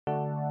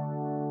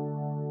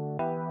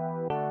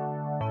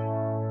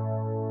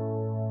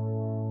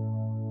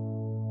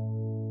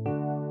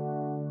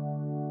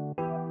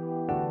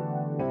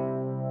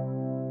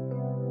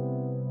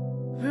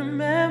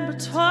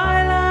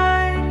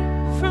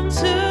Twilight from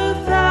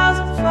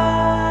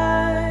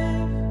 2005.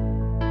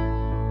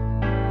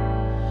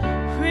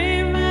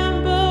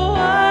 Remember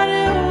what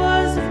it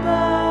was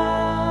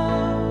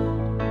about.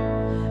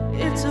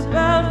 It's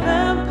about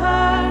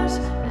vampires,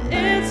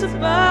 it's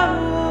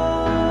about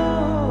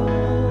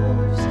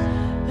wolves,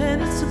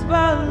 and it's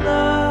about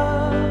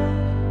love.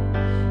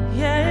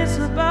 Yeah, it's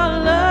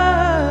about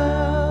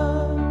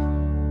love.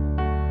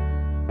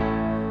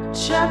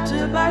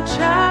 Chapter by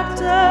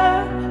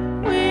chapter,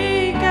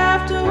 week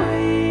after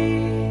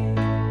week,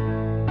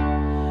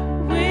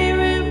 we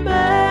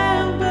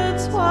remember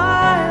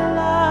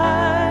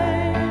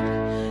Twilight.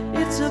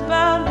 It's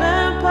about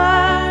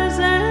vampires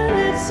and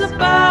it's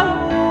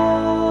about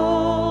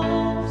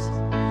wolves,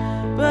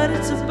 but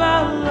it's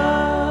about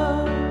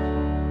love.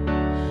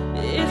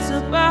 It's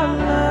about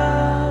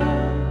love.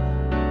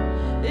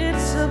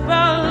 It's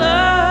about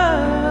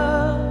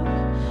love.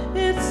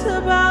 It's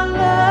about love.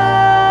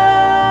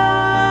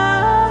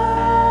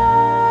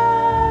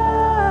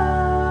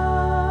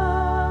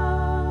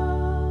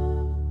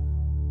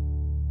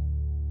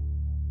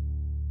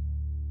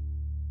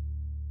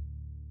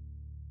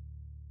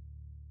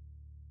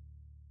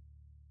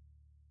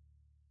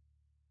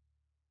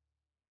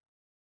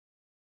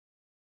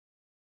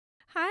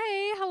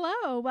 Hi,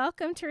 hello.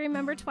 Welcome to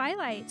Remember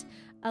Twilight,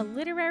 a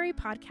literary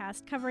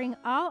podcast covering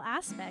all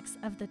aspects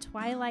of the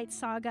Twilight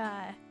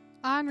Saga.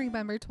 On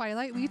Remember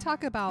Twilight, we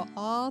talk about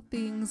all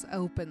things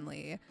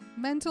openly: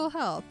 mental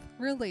health,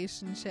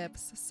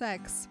 relationships,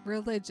 sex,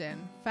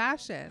 religion,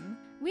 fashion.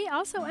 We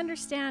also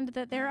understand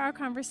that there are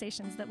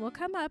conversations that will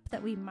come up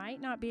that we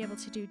might not be able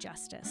to do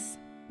justice.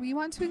 We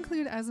want to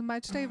include as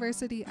much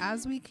diversity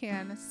as we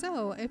can,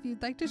 so if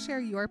you'd like to share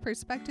your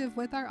perspective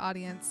with our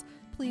audience,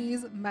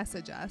 please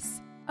message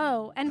us.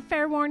 Oh, and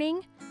fair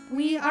warning,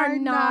 we are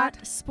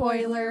not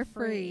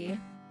spoiler-free.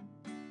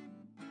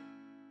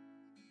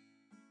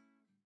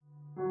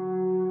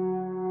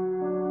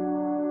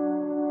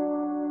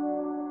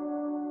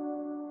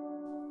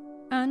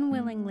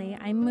 Unwillingly,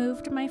 I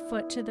moved my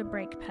foot to the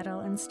brake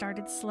pedal and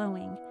started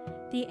slowing.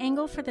 The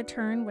angle for the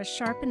turn was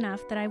sharp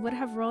enough that I would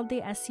have rolled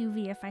the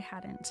SUV if I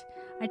hadn't.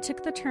 I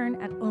took the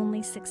turn at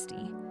only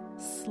 60.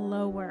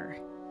 Slower.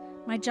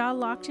 My jaw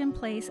locked in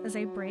place as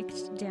I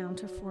braked down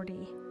to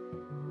 40.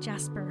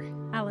 "Jasper,"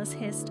 Alice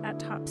hissed at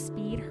top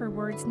speed, her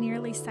words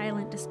nearly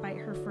silent despite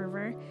her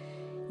fervor.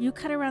 "You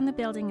cut around the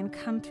building and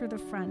come through the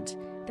front.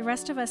 The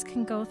rest of us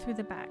can go through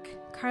the back.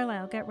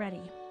 Carlisle, get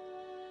ready."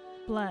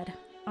 Blood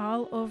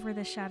all over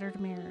the shattered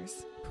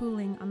mirrors,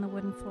 pooling on the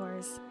wooden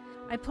floors.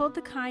 I pulled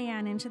the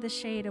Cayenne into the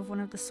shade of one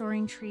of the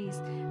soaring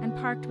trees and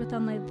parked with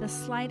only the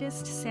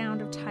slightest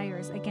sound of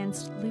tires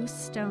against loose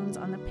stones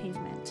on the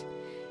pavement.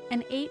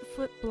 An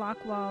 8-foot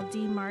block wall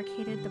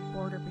demarcated the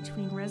border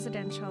between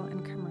residential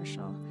and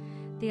commercial.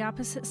 The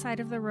opposite side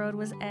of the road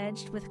was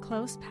edged with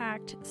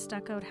close-packed,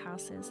 stuccoed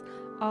houses,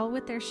 all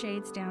with their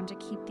shades down to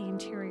keep the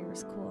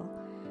interiors cool.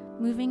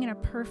 Moving in a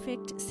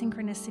perfect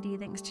synchronicity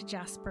thanks to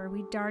Jasper,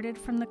 we darted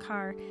from the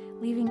car,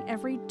 leaving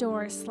every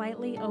door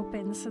slightly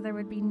open so there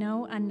would be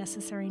no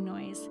unnecessary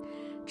noise.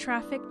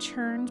 Traffic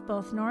churned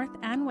both north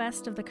and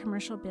west of the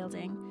commercial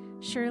building.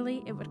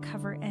 Surely it would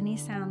cover any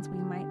sounds we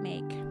might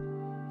make.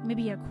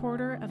 Maybe a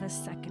quarter of a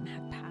second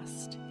had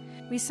passed.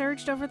 We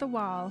surged over the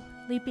wall,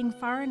 leaping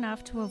far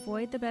enough to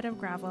avoid the bed of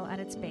gravel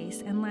at its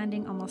base and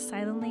landing almost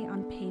silently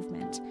on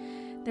pavement.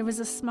 There was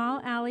a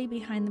small alley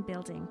behind the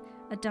building,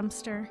 a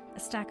dumpster, a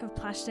stack of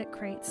plastic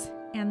crates,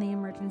 and the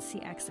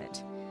emergency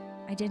exit.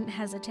 I didn't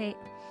hesitate.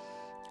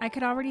 I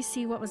could already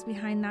see what was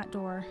behind that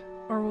door,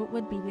 or what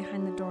would be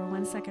behind the door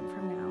 1 second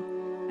from now.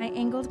 I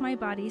angled my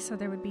body so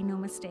there would be no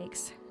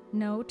mistakes,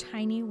 no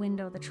tiny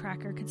window the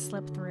tracker could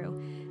slip through,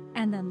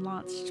 and then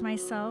launched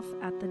myself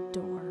at the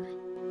door.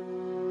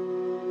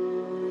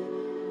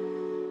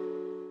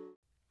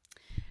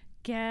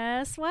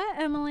 Guess what,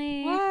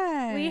 Emily?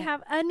 What? We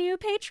have a new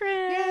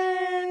patron.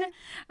 Yay!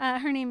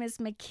 Her name is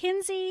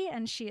Mackenzie,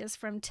 and she is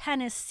from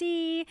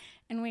Tennessee,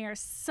 and we are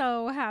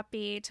so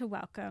happy to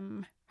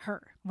welcome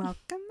her.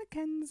 Welcome,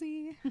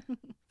 Mackenzie.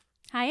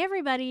 Hi,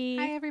 everybody.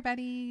 Hi,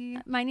 everybody.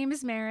 My name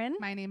is Marin.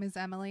 My name is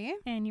Emily.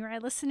 And you are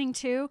listening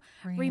to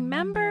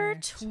Remember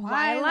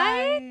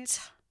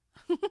Twilight?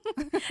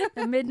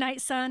 The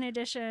Midnight Sun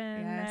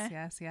edition.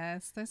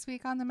 Yes. This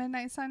week on the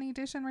Midnight Sun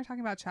edition, we're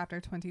talking about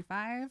chapter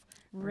 25,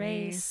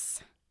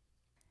 Race.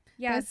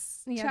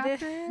 Yes,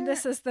 chapter,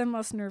 this is the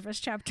most nervous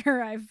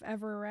chapter I've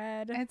ever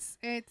read.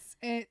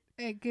 It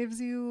gives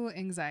you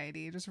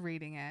anxiety just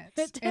reading it.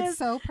 It's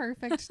so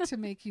perfect to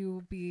make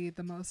you be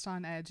the most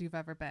on edge you've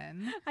ever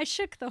been. I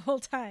shook the whole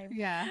time.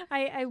 Yeah.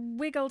 I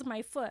wiggled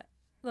my foot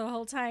the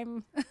whole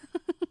time.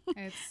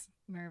 It's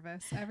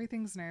nervous.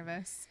 Everything's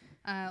nervous.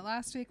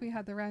 Last week we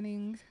had the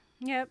running.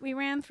 Yep, we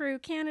ran through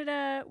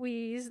Canada,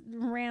 we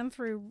ran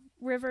through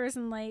rivers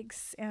and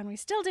lakes, and we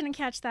still didn't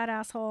catch that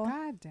asshole.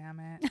 God damn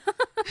it.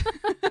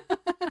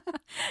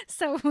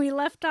 So we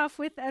left off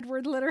with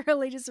Edward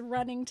literally just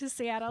running to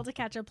Seattle to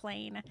catch a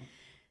plane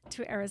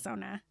to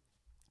Arizona.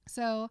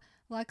 So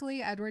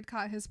Luckily, Edward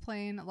caught his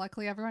plane.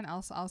 Luckily, everyone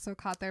else also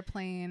caught their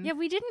plane. Yeah,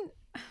 we didn't.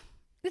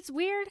 It's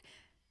weird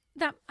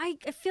that I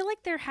feel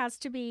like there has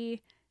to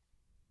be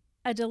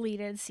a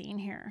deleted scene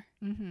here,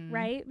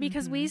 right?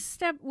 Because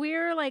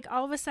we're like,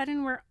 all of a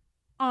sudden we're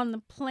on the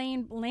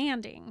plane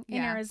landing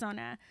in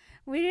Arizona.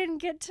 We didn't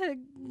get to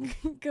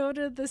go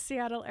to the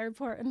Seattle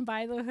airport and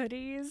buy the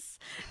hoodies,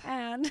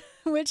 and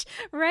which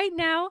right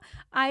now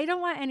I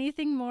don't want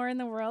anything more in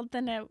the world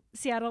than a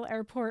Seattle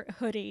airport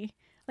hoodie.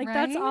 Like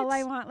that's all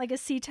I want, like a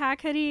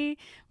SeaTac hoodie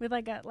with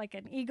like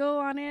an eagle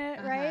on it,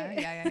 right?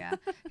 Yeah.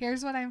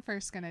 Here's what I'm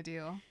first gonna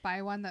do: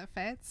 buy one that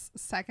fits.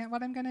 Second,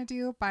 what I'm gonna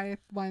do: buy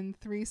one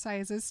 3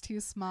 sizes too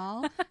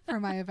small for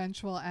my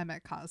eventual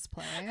Emmett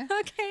cosplay.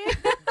 Okay.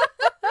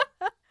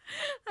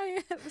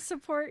 I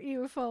support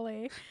you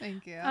fully.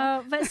 Thank you.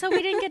 But so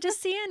we didn't get to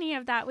see any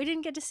of that. We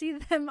didn't get to see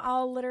them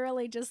all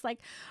literally just like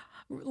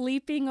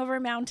leaping over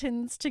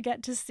mountains to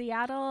get to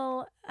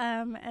Seattle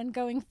and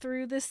going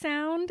through the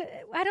sound.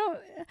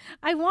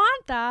 I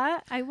want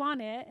that. I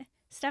want it.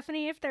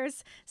 Stephanie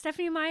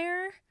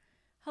Meyer,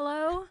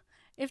 hello?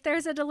 If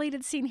there's a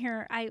deleted scene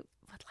here, I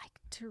would like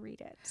to read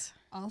it.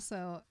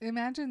 Also,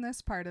 imagine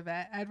this part of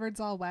it. Edward's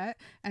all wet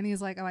and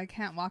he's like, oh, I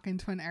can't walk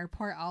into an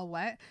airport all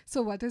wet.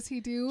 So what does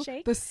he do?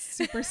 Shake? The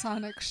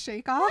supersonic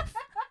shake off.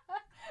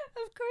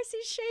 Of course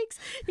he shakes.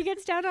 He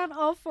gets down on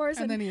all fours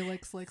and then he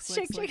licks like a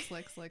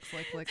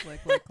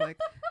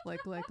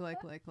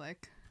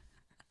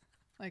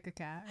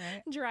cat,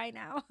 right? Dry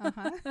now.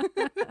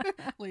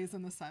 Lays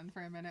in the sun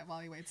for a minute while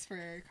he waits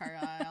for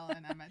Carlisle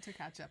and Emmett to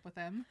catch up with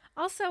him.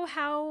 Also,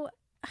 how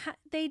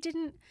they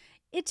didn't.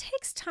 It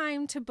takes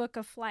time to book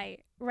a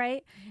flight,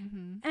 right?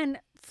 And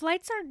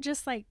flights aren't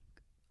just like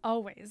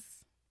always.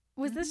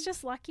 Was this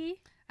just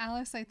lucky?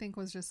 Alice, I think,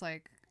 was just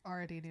like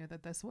already knew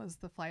that this was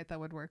the flight that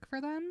would work for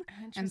them.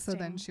 And so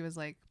then she was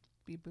like,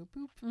 beep, boop,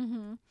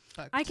 boop.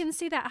 I can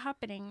see that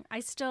happening. I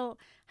still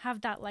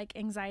have that like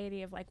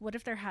anxiety of like, what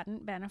if there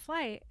hadn't been a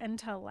flight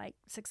until like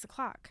 6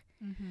 o'clock?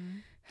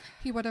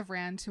 He would have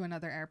ran to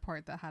another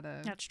airport that had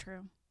That's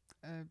true.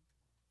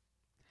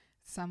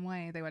 Some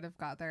way they would have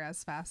got there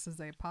as fast as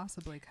they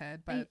possibly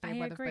could, but they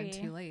would have been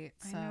too late.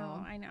 So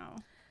I know.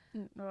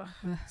 Ugh,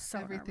 so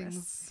everything's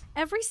nervous.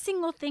 Every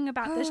single thing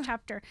about this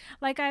chapter,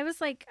 like I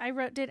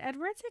wrote, did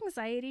Edward's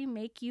anxiety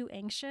make you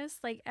anxious?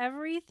 Like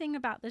everything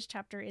about this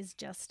chapter is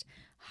just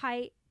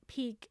high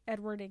peak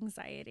Edward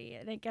anxiety,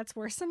 and it gets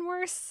worse and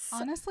worse.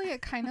 Honestly,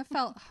 it kind of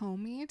felt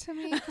homey to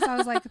me because I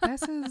was like,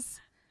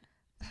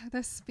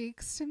 this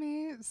speaks to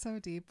me so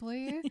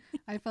deeply.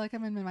 I feel like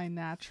I'm in my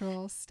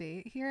natural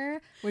state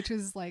here, which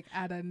is like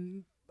at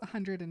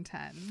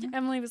 110.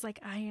 Emily was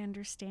like, I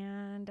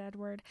understand,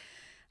 Edward.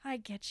 I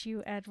get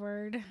you,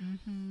 Edward.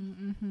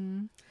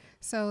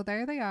 So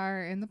there they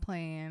are in the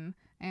plane,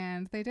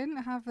 and they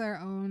didn't have their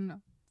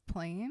own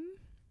plane.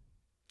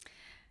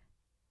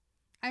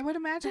 I would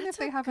imagine if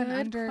they have an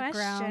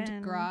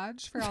underground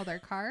garage for all their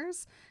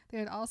cars, they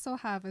would also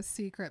have a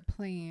secret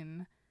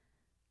plane.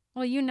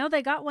 Well, you know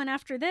they got one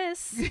after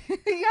this.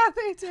 Yeah,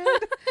 they did.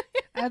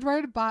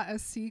 Edward bought a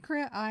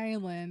secret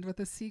island with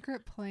a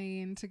secret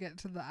plane to get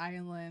to the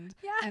island.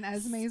 Yes. And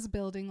Esme's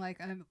building like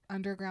an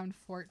underground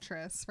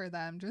fortress for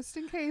them just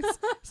in case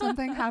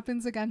something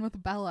happens again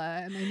with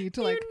Bella and they need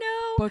to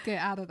book it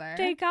out of there.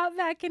 They got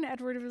back and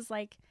Edward was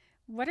like,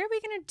 what are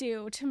we going to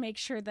do to make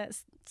sure that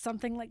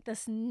something like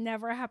this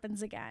never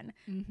happens again?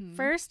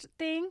 First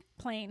thing,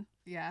 plane.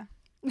 Yeah.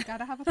 You got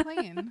to have a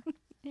plane.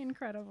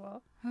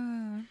 Incredible.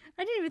 I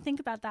didn't even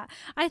think about that.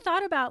 I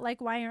thought about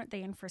like, why aren't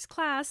they in first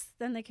class?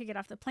 Then they could get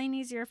off the plane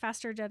easier,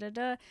 faster,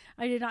 I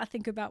did not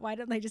think about why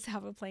don't they just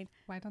have a plane?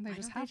 Why don't they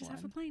just have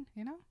a plane?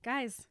 You know?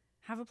 Guys,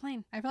 have a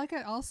plane. I feel like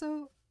it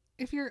also,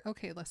 if you're,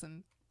 okay,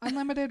 listen,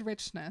 unlimited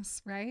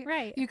richness, right?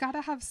 Right. You got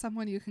to have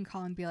someone you can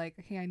call and be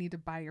like, hey, I need to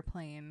buy your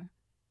plane.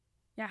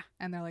 Yeah.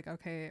 And they're like,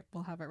 okay,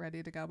 we'll have it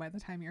ready to go by the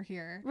time you're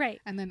here. Right.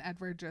 And then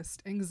Edward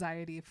just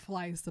anxiety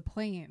flies the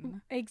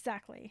plane.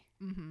 Exactly.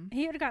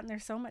 He would have gotten there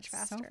so much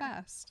faster. So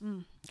fast.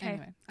 Okay.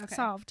 Anyway. Okay.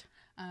 Solved.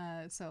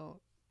 So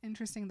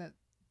interesting that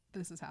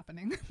this is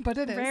happening, but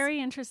it is. Very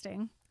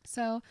interesting.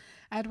 So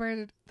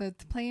Edward, the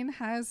plane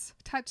has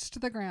touched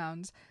the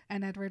ground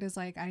and Edward is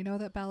like, I know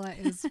that Bella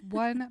is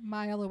 1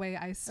 mile away.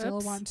 I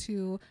still want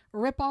to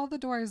rip all the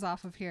doors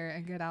off of here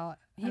and get out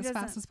as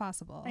fast as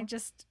possible.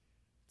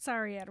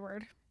 Sorry,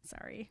 Edward.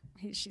 Sorry.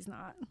 She's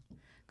not.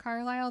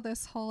 Carlisle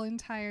this whole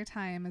entire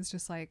time is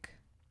just like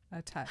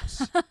a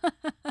touch,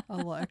 a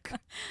look.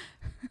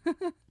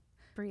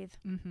 Breathe.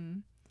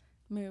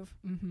 Move.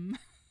 Mm-hmm.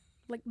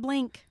 Like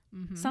blink.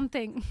 Mm-hmm.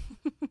 Something.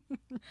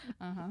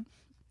 Uh-huh.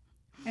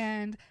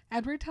 And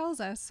Edward tells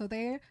us, so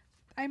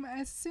I'm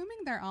assuming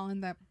they're all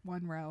in that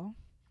one row.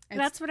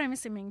 That's what I'm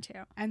assuming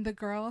too. And the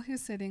girl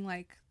who's sitting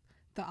like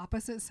the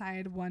opposite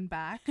side, one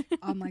back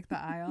on like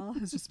the aisle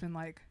has just been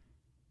like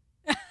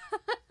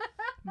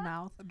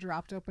mouth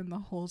dropped open the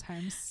whole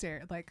time,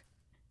 stare like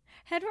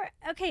Edward.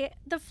 Okay,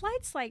 the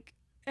flight's like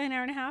an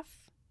hour and a half,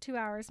 2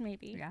 hours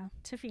maybe. Yeah.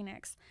 To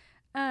Phoenix.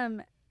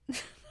 That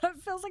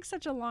feels like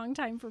such a long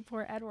time for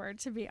poor Edward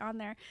to be on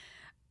there.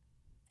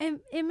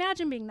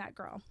 imagine being that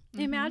girl.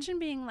 Mhm. Imagine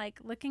being like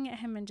looking at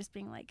him and just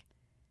being like,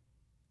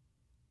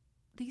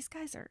 these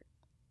guys are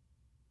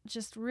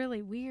just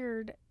really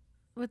weird.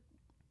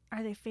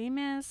 Are they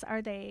famous?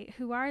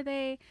 Who are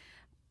they?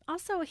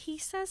 Also, he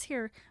says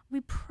here, we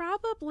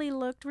probably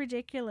looked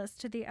ridiculous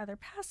to the other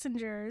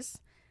passengers,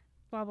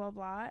 blah, blah,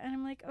 blah. And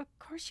I'm like, of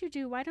course you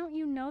do. Why don't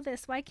you know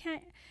this?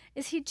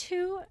 He's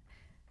too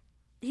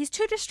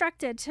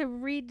distracted to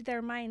read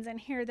their minds and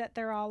hear that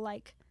they're all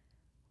like,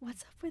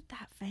 what's up with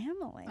that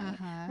family?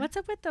 Uh-huh. What's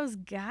up with those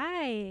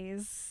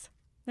guys?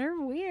 They're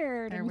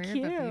weird. They're and weird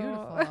cute. but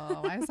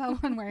beautiful. I saw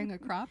one wearing a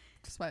crop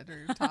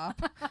sweater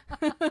top.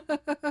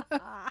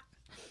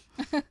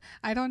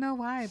 I don't know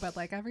why, but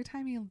like every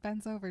time he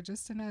bends over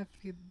just enough,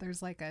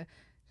 there's like a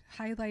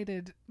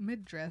highlighted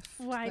midriff.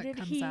 Why that did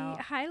comes he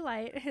out.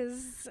 highlight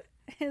his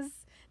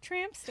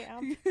tramp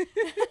stamp?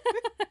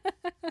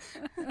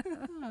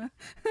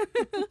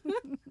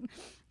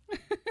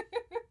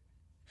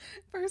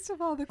 First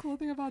of all, the cool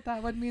thing about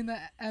that would mean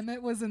that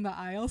Emmett was in the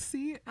aisle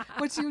seat,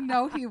 which you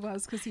know he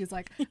was, because he's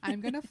like,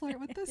 I'm gonna flirt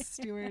with the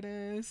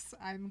stewardess.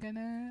 I'm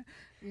gonna,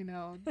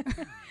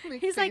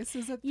 make He's like,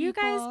 faces at you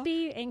people. guys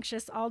be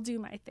anxious. I'll do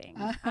my thing.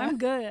 I'm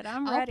good.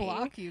 I'm I'll ready.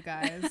 block you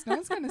guys. No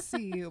one's gonna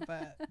see you,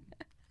 but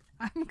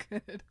I'm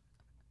good.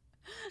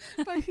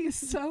 But he's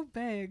so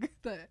big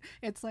that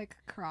it's like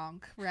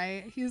Kronk,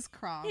 right? He's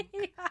Kronk.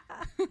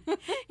 Yeah.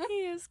 He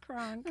is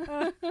Kronk.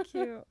 Oh,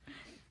 cute.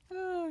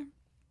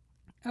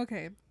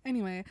 Okay.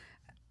 Anyway,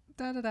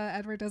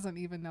 Edward doesn't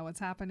even know what's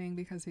happening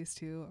because he's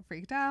too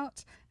freaked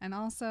out. And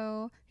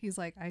also, he's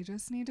like, I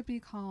just need to be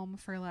calm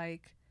for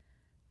like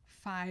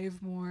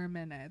 5 more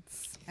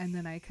minutes and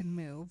then I can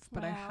move.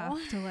 But I Wow.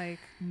 have to like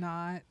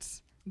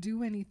not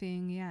do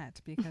anything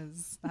yet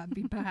because that'd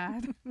be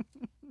bad.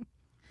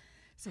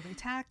 So they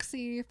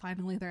taxi.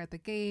 Finally, they're at the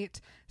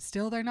gate.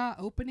 Still, they're not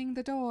opening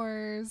the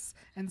doors.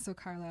 And so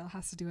Carlisle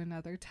has to do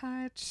another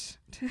touch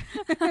to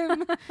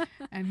him.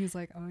 And he's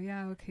like, oh,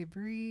 yeah, okay,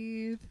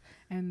 breathe.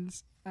 And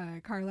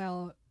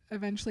Carlisle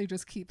eventually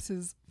just keeps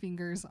his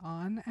fingers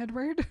on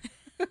Edward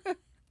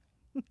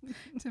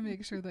to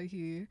make sure that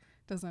he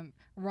doesn't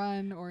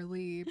run or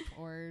leap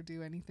or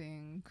do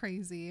anything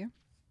crazy.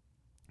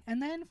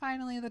 And then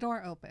finally the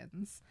door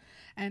opens.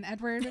 And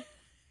Edward...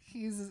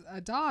 He's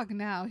a dog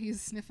now.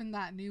 He's sniffing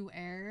that new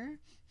air.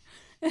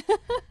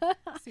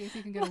 See if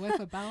he can get a whiff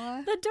of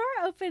Bella. The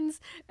door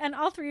opens and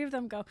all 3 of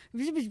them go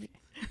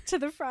to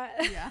the front.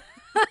 Yeah.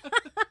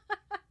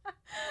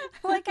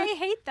 Like, I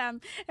hate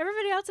them.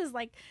 Everybody else is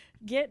like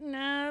getting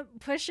up,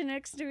 pushing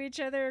next to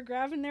each other,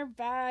 grabbing their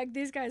bag.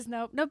 These guys,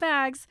 no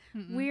bags.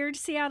 Mm-mm. Weird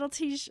Seattle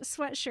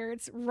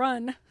sweatshirts,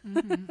 run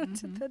Mm-hmm,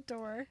 to the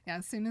door. Yeah,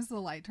 as soon as the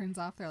light turns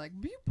off, they're like,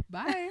 beep,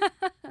 bye.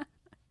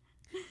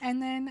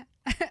 And then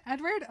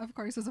Edward, of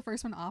course, is the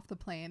first one off the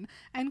plane.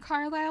 And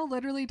Carlisle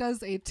literally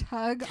does a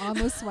tug on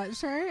the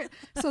sweatshirt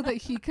so that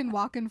he can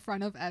walk in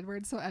front of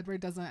Edward so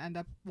Edward doesn't end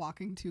up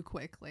walking too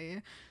quickly.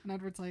 And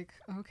Edward's like,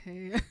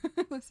 okay,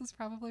 this is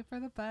probably for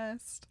the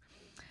best.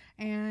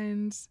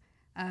 And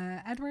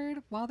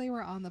Edward, while they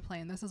were on the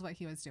plane, this is what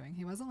he was doing.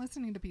 He wasn't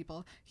listening to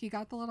people. He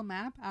got the little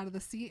map out of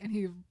the seat and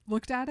he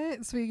looked at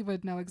it so he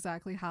would know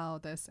exactly how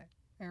this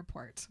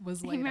airport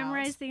was laid out. He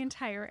memorized the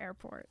entire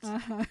airport.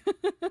 Uh-huh.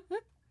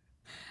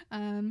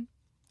 And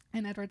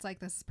Edward's like,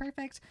 this is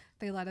perfect.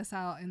 They let us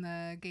out in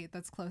the gate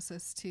that's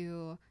closest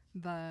to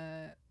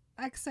the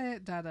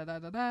exit,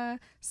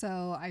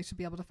 so I should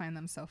be able to find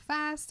them so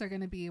fast. They're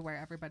gonna be where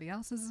everybody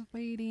else is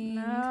waiting.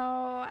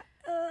 No.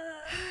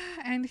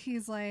 And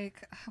he's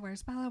like,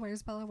 where's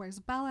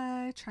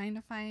Bella, trying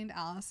to find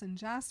Alice and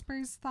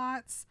Jasper's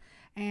thoughts.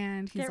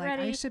 And he's Get like,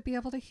 ready. I should be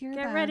able to hear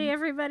them. Get ready,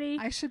 everybody.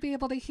 I should be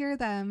able to hear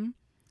them.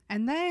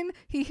 And then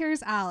he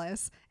hears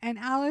Alice, and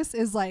Alice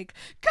is like,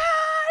 God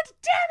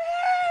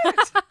damn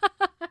it!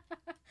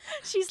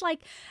 She's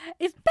like,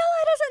 if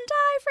Bella doesn't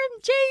die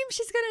from James,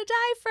 she's gonna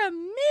die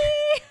from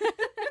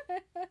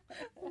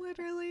me.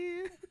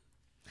 Literally.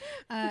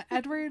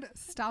 Edward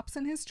stops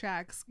in his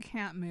tracks,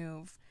 can't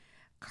move.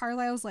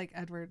 Carlisle's like,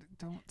 Edward,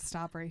 don't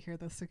stop right here.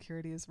 The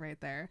security is right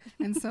there.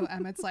 And so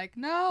Emmett's like,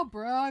 no,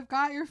 bro, I've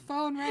got your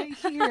phone right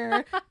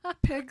here.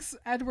 Picks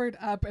Edward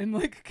up and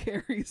like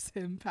carries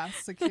him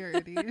past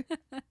security.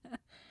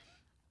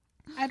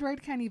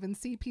 Edward can't even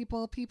see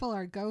people. People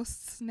are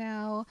ghosts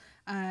now.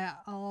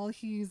 All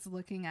he's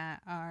looking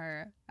at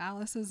are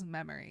Alice's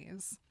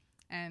memories.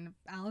 And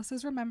Alice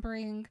is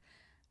remembering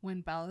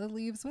when Bella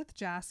leaves with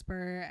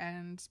Jasper,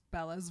 and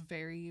Bella's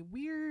very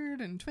weird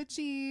and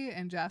twitchy,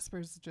 and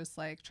Jasper's just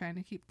like trying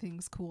to keep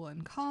things cool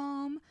and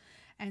calm.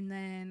 And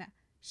then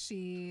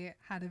she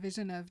had a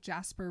vision of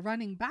Jasper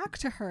running back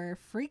to her,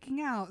 freaking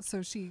out,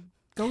 so she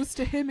goes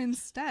to him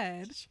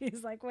instead.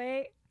 She's like,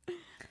 wait.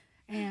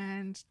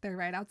 And they're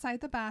right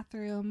outside the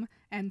bathroom.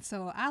 And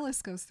so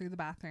Alice goes through the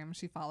bathroom.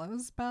 She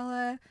follows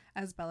Bella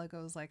as Bella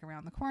goes like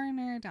around the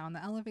corner, down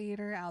the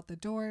elevator, out the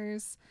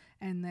doors.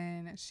 And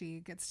then she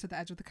gets to the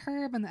edge of the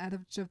curb and the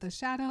edge of the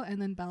shadow. And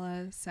then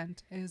Bella's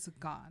scent is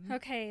gone.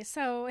 Okay,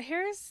 so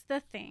here's the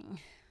thing.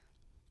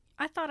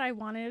 I thought I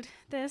wanted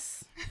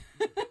this.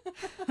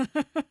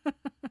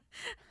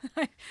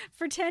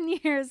 For 10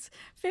 years,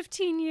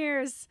 15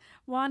 years,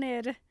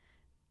 wanted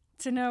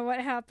to know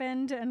what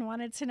happened and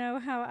wanted to know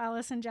how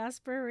Alice and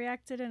Jasper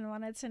reacted and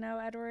wanted to know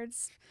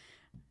Edward's.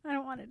 I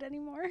don't want it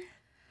anymore.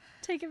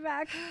 Take it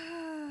back.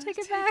 Take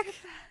it back.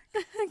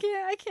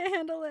 I can't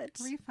handle it.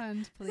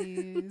 Refund,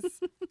 please.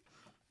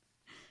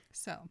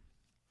 So,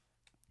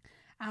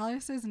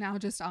 Alice is now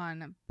just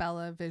on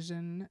Bella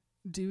Vision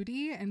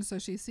duty, and so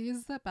she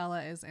sees that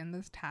Bella is in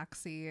this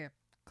taxi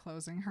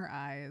closing her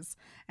eyes,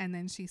 and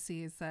then she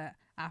sees that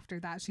after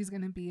that she's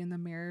going to be in the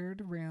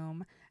mirrored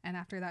room, and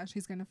after that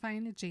she's going to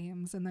find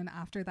James, and then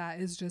after that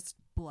is just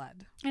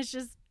blood. It's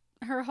just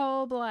her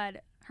whole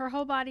blood. Her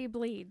whole body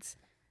bleeds.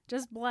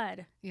 Just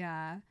blood.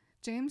 Yeah.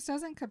 James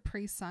doesn't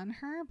Capri Sun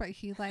her, but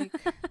he like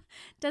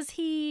Does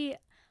he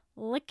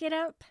lick it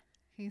up?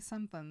 he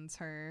somethings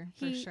her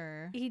for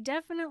sure. He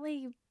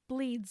definitely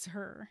bleeds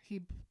her.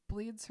 He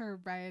bleeds her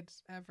right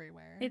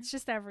everywhere. It's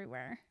just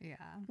everywhere. Yeah.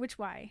 Which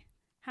why?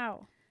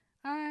 How?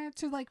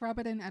 To like rub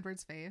it in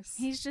Edward's face.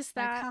 He's just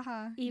like, that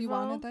haha, evil you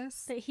wanted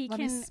this? that he Let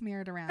can me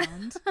smear it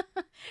around.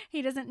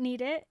 he doesn't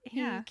need it. He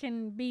Yeah.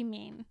 can be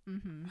mean.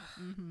 Mm-hmm.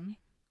 Mm-hmm.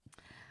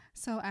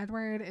 So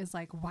Edward is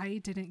like, why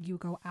didn't you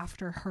go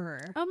after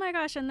her? Oh my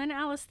gosh, and then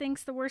Alice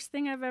thinks the worst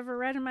thing I've ever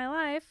read in my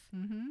life.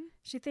 Mm-hmm.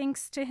 She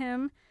thinks to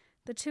him,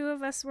 the two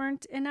of us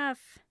weren't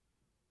enough.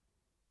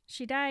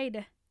 She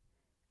died.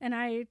 And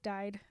I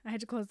died. I had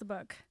to close the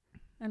book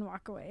and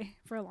walk away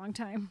for a long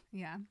time.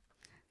 Yeah.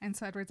 And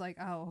so Edward's like,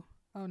 oh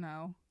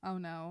no.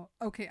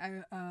 Okay,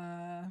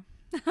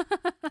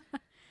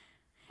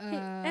 Hey,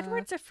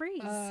 Edward's a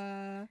freeze.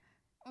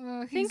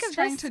 he's Think of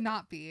trying this- to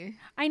not be.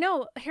 I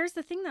know. Here's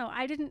the thing, though.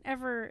 I didn't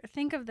ever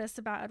think of this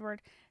about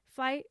Edward.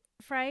 Flight,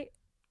 fright,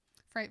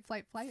 Flight.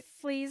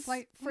 fleas,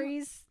 Flight.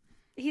 freeze.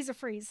 He's a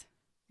freeze.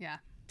 Yeah.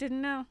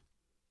 Didn't know.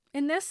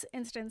 In this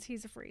instance,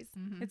 he's a freeze.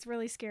 Mhm. It's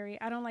really scary.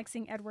 I don't like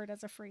seeing Edward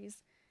as a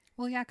freeze.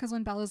 Well, yeah, because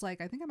when Bella's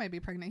like, I think I might be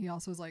pregnant, he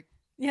also was like,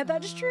 Yeah,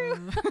 that's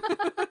true.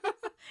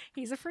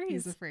 He's a freeze.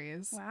 He's a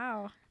freeze.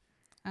 Wow.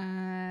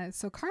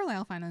 So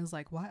Carlisle finally is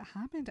like, what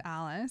happened to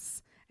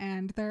Alice?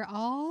 And they're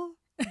all,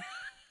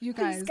 you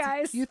guys,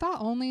 guys. you thought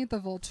only the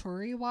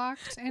Volturi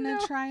walked in No.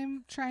 a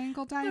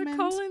triangle The diamond?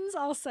 Collins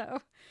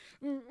also.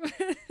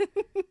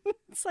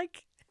 It's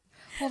like,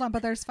 Hold on,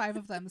 but there's 5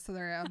 of them, so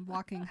they're a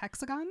walking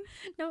hexagon?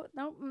 no,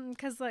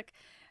 because look,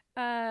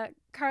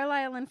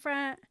 Carlisle in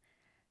front,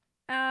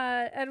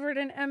 Edward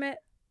and Emmett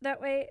that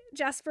way,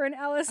 Jasper and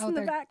Alice in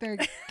the back. They're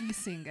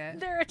geesing it.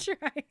 They're a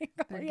triangle.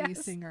 They're Yes.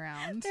 geesing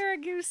around. They're a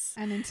goose.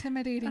 An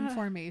intimidating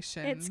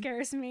formation. It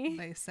scares me.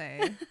 They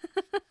say.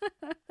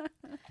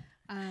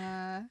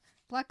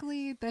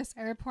 Luckily, this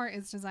airport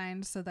is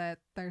designed so that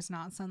there's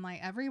not sunlight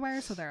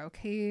everywhere, so they're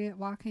okay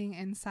walking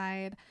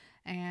inside.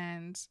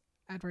 And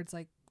Edward's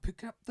like,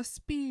 pick up the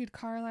speed,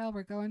 Carlisle.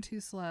 We're going too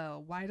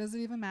slow. Why does it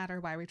even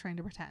matter? Why are we trying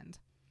to pretend?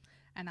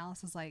 And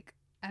Alice is like,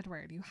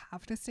 Edward, you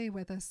have to stay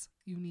with us.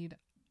 You need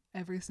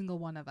every single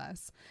one of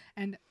us.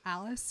 And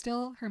Alice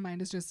still, her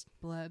mind is just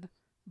blood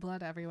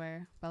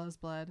everywhere. Bella's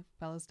blood.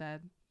 Bella's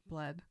dead.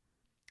 Blood.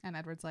 And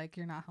Edward's like,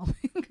 you're not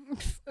helping.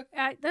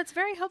 That's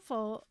very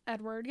helpful,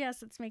 Edward.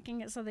 Yes, it's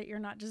making it so that you're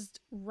not just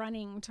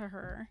running to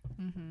her.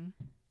 Mm-hmm.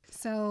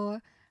 So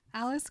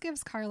Alice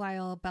gives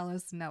Carlisle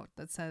Bella's note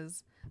that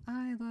says,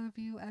 I love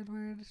you,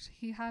 Edward.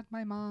 He had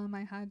my mom.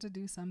 I had to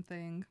do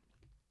something.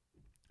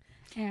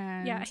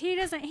 And Yeah, he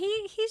doesn't.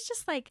 He's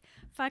just like,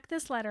 fuck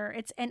this letter.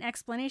 It's an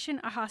explanation,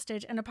 a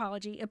hostage, an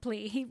apology, a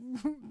plea. He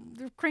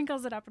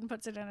crinkles it up and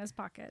puts it in his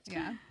pocket.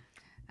 Yeah.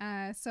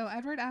 So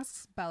Edward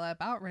asks Bella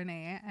about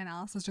Renee, and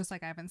Alice is just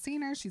like, I haven't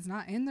seen her. She's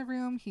not in the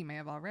room. He may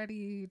have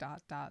already ...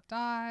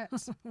 Oh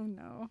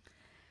no.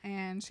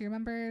 And she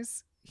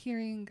remembers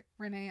hearing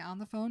Renee on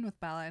the phone with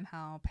Bella and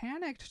how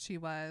panicked she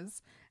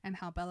was, and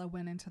how Bella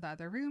went into the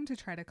other room to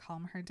try to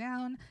calm her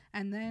down.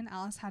 And then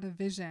Alice had a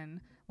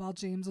vision while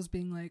James was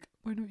being like,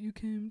 why don't you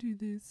come do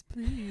this,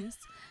 please?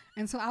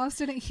 And so Alice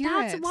didn't hear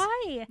That's it.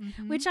 why.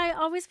 Mhm. Which I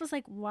always was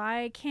like,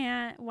 why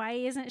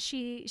isn't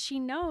she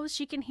knows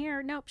she can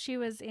hear. Nope, she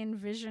was in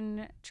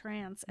vision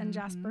trance. And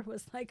Jasper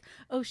was like,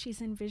 oh, she's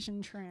in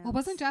vision trance. Well,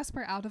 wasn't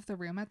Jasper out of the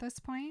room at this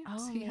point?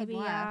 Oh, he had maybe,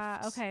 left.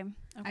 yeah. Okay.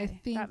 I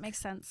think that makes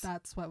sense.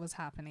 That's what was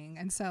happening.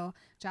 And so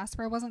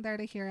Jasper wasn't there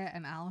to hear it,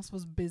 and Alice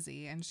was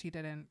busy, and she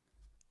didn't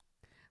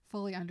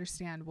fully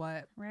understand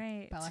what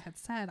Right. Bella had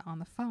said on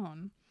the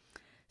phone.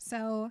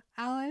 So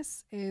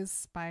Alice is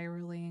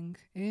spiraling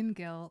in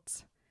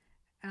guilt.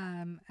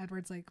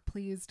 Edward's like,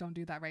 please don't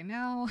do that right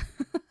now,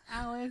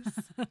 Alice.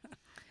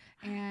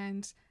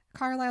 And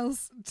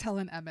Carlisle's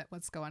telling Emmett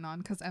what's going on,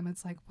 because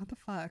Emmett's like, what the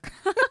fuck?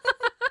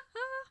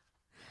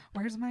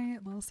 Where's my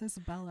little sis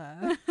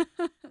Bella?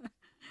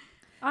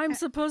 I'm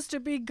supposed to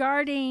be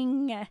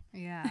guarding.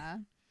 Yeah.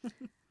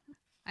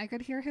 I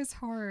could hear his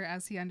horror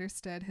as he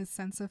understood his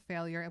sense of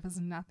failure. It was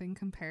nothing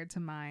compared to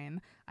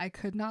mine. I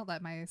could not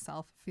let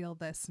myself feel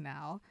this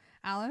now.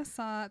 Alice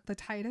saw the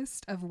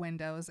tightest of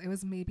windows. It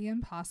was maybe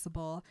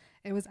impossible.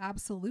 It was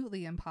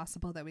absolutely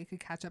impossible that we could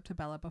catch up to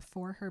Bella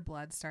before her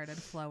blood started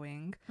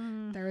flowing.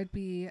 There would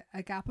be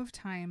a gap of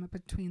time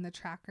between the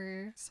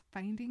trackers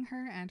finding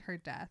her and her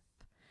death.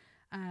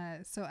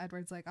 So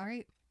Edward's like, all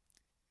right,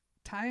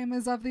 time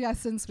is of the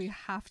essence. We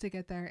have to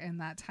get there in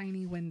that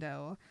tiny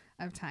window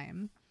of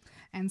time.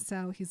 And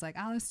so he's like,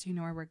 Alice, do you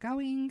know where we're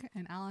going?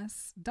 And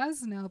Alice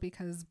does know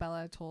because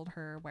Bella told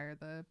her where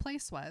the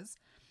place was.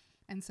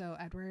 And so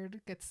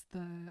Edward gets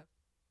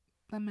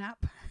the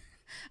map.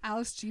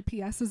 Alice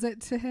GPSes it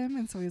to him.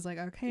 And so he's like,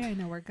 okay, I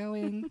know we're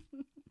going.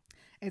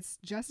 It's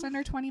just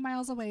under 20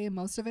 miles away.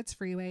 Most of it's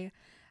freeway.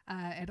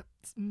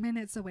 It's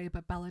minutes away,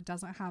 but Bella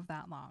doesn't have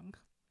that long.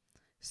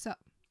 So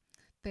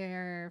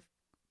they're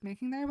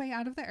making their way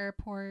out of the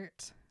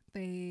airport.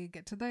 They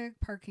get to the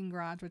parking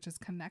garage, which is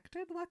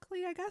connected,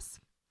 luckily, I guess.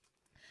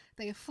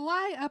 They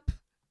fly up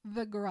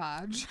the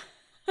garage.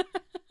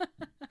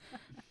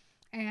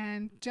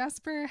 And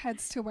Jasper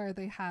heads to where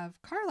they have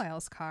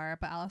Carlisle's car,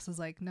 but Alice is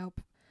like,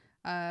 nope.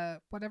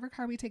 Whatever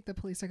car we take, the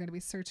police are going to be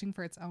searching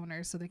for its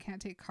owner, so they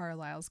can't take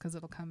Carlisle's because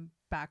it'll come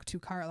back to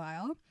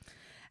Carlisle.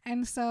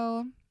 And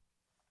so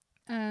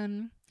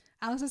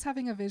Alice is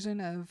having a vision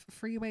of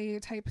freeway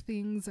type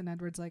things, and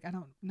Edward's like, I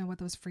don't know what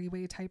those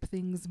freeway type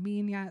things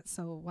mean yet,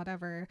 so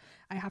whatever.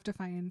 I have to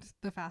find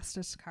the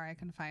fastest car I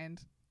can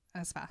find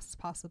as fast as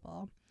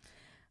possible.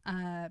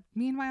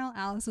 Meanwhile,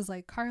 Alice is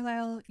like,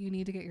 Carlisle, you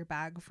need to get your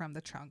bag from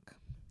the trunk.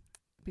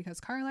 Because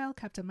Carlisle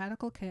kept a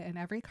medical kit in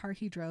every car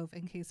he drove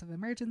in case of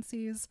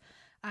emergencies.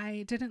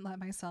 I didn't let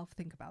myself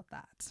think about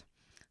that.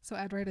 So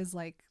Edward is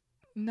like,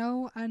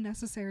 no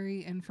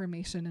unnecessary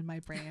information in my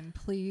brain,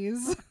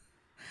 please.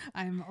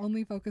 I'm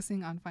only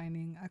focusing on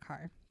finding a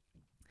car.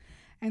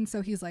 And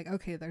so he's like,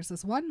 okay, there's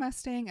this one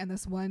Mustang and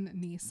this one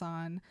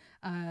Nissan.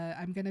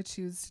 I'm going to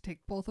choose to take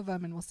both of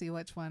them and we'll see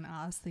which one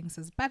Alice thinks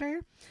is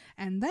better.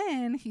 And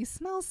then he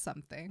smells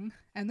something.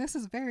 And this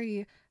is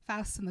very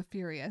Fast and the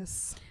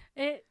Furious.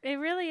 It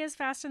really is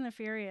Fast and the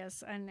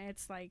Furious. And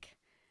it's like,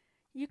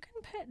 you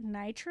can put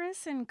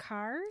nitrous in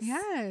cars?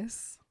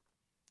 Yes.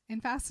 In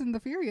Fast and the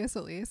Furious,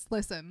 at least.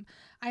 Listen,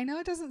 I know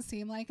it doesn't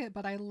seem like it,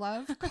 but I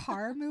love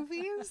car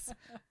movies.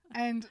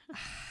 And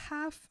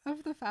half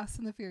of the Fast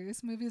and the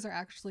Furious movies are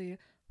actually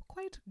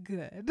quite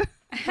good.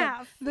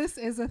 Half. This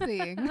is a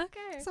thing.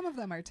 Okay. Some of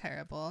them are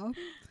terrible.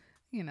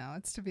 You know,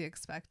 it's to be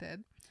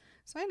expected.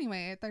 So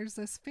anyway, there's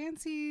this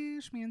fancy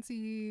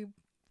schmancy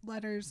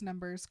letters,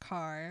 numbers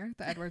car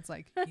that Edward's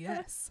like,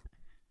 yes.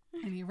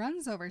 And he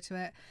runs over to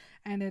it,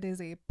 and it is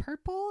a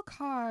purple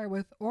car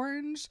with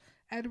orange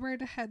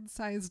Edward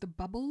head-sized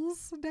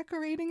bubbles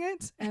decorating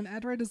it. And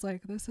Edward is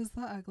like, this is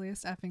the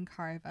ugliest effing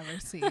car I've ever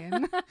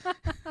seen.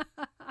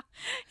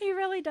 He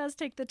really does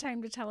take the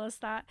time to tell us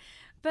that.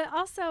 But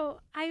also,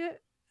 I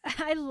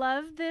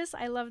love this.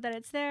 I love that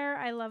it's there.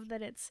 I love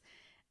that it's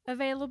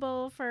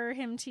available for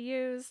him to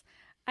use.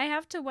 I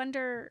have to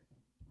wonder,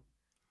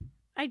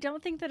 I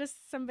don't think that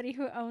somebody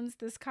who owns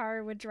this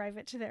car would drive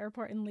it to the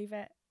airport and leave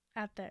it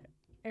at the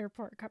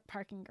airport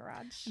parking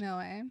garage. No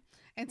way.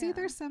 It's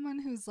either someone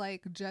who's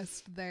like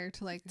just there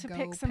to like go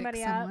pick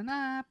someone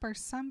up or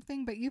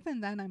something. But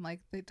even then, I'm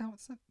like, they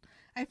don't.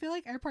 I feel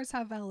like airports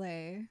have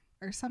valet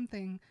or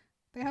something.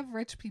 They have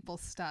rich people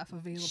stuff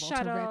available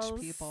Shuttles, to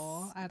rich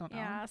people. I don't know.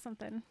 Yeah,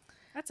 something.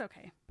 That's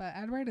okay. But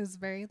Edward is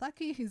very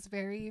lucky. He's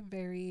very,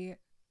 very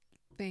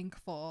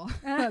thankful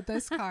that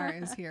this car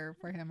is here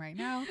for him right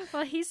now.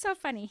 Well, he's so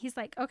funny. He's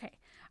like, okay,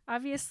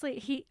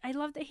 obviously I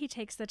love that he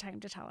takes the time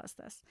to tell us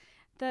this.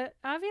 The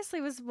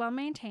obviously was well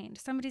maintained,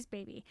 somebody's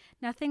baby.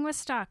 Nothing was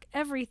stock,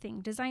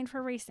 everything designed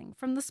for racing,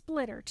 from the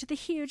splitter to the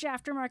huge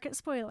aftermarket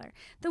spoiler.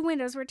 The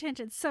windows were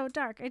tinted so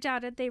dark I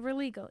doubted they were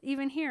legal,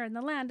 even here in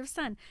the land of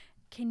sun.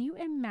 Can you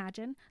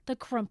imagine the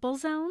crumple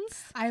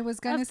zones? I was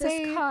gonna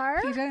say this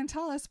car? He didn't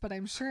tell us, but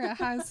I'm sure it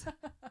has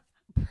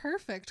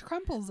perfect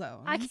crumple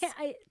zones.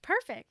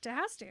 Perfect. It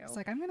has to. It's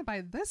like, I'm gonna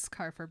buy this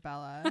car for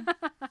Bella.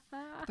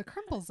 The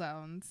crumple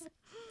zones.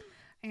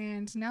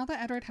 And now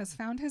that Edward has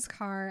found his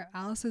car,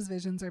 Alice's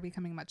visions are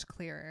becoming much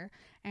clearer.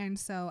 And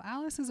so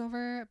Alice is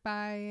over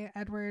by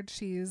Edward.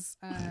 She's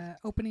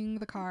opening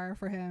the car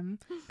for him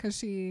because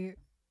she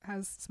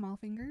has small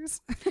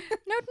fingers.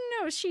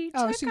 No. She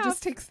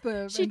just takes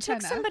the She antenna.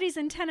 took somebody's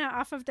antenna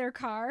off of their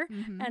car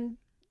and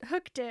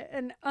hooked it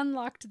and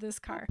unlocked this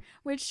car,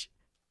 which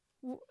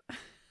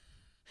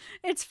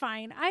it's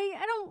fine.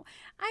 I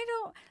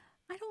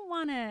don't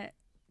want to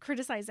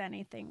criticize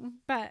anything,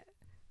 but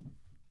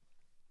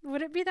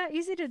would it be that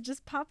easy to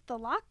just pop the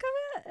lock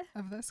of it?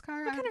 Of this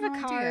car? What kind of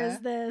a car is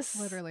this?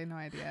 Literally no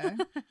idea.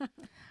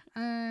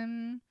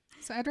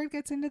 So Edward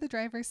gets into the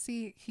driver's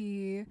seat.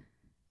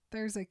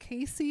 There's a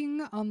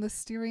casing on the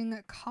steering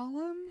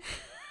column,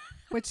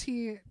 which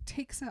he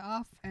takes it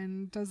off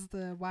and does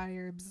the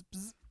wire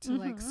bzz to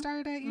like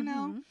start it, you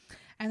know?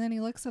 And then he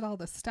looks at all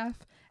the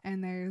stuff,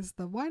 and there's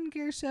the one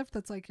gear shift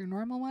that's like your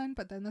normal one,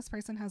 but then this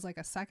person has like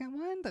a second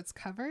one that's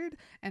covered,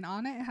 and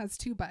on it has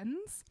two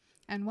buttons.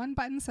 And one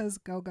button says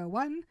go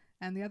 1,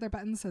 and the other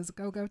button says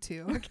go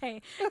too.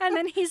 Okay. And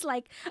then he's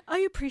like, I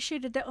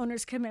appreciated the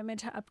owner's commitment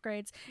to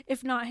upgrades,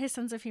 if not his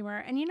sense of humor.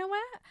 And you know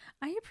what?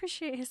 I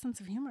appreciate his sense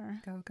of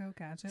humor. Go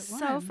Gadget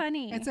So 1.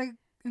 funny. It's a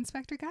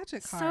Inspector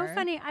Gadget car. So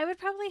funny. I would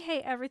probably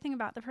hate everything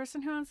about the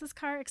person who owns this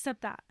car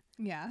except that.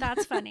 Yeah.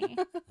 That's funny.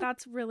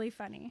 That's really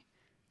funny.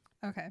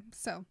 Okay,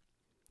 so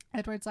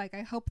Edward's like,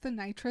 I hope the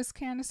nitrous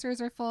canisters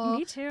are full.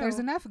 Me too. There's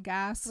enough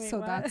gas, Wait, so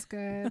what? that's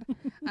good.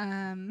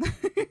 And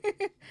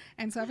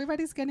so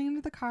everybody's getting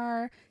into the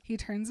car. He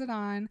turns it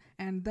on,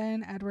 and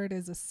then Edward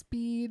is a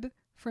speed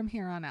from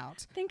here on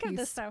out. Think of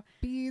this though.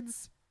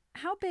 Speeds.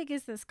 How big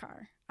is this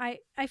car? I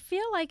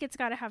feel like it's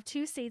got to have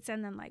 2 seats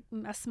and then like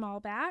a small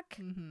back.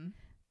 Mm-hmm.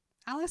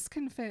 Alice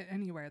can fit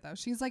anywhere though.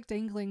 She's like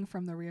dangling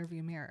from the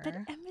rearview mirror. But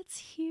Emmett's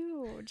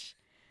huge.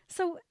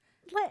 So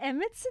let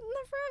Emmett sit in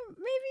the front,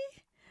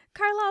 maybe?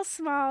 Carlisle's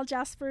small,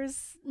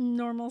 Jasper's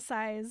normal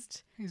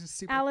sized, He's just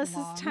super Alice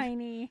long. is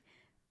tiny.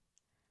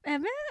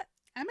 Emmett's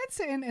Emmett's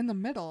in the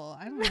middle.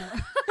 I don't know.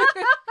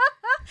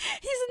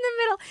 He's in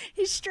the middle.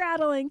 He's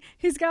straddling.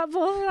 He's got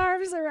both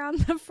arms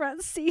around the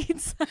front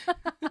seats.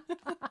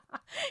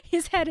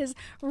 His head is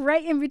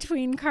right in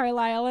between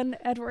Carlisle and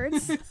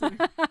Edwards.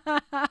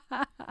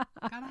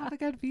 Gotta have a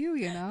good view,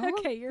 you know?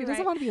 Okay, you're He doesn't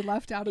right. want to be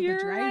left out of You're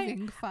the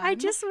driving fun. I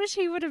just wish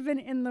he would have been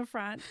in the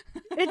front.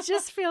 It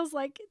just feels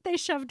like they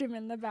shoved him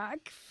in the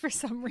back for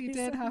some He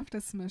reason. did have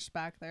to smush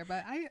back there,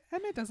 but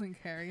Emmett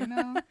doesn't care, you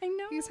know? I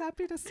know. He's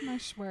happy to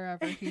smush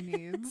wherever he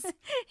needs.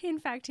 In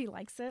fact, he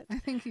likes it. I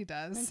think he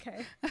does.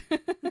 Okay.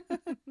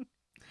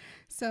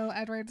 So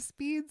Edward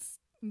speeds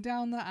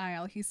down the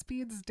aisle. He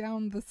speeds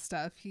down the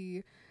stuff.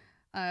 He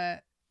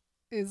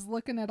is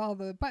looking at all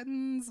the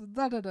buttons,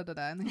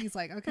 and then he's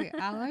like, okay,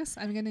 Alice,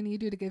 I'm going to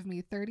need you to give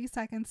me 30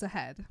 seconds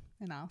ahead.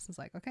 And Alice is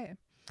like, okay.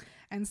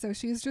 And so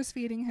she's just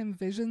feeding him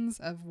visions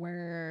of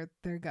where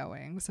they're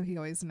going, so he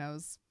always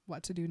knows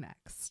what to do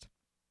next.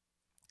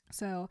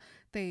 So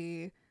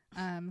they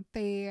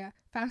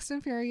Fast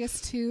and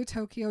Furious 2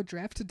 Tokyo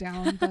drift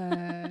down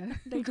the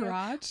They do.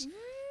 garage.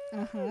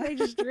 Uh-huh. They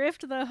just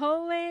drift the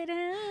whole way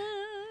down.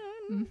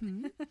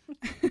 Mm-hmm.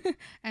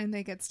 And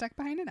they get stuck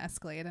behind an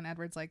Escalade, and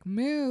Edward's like,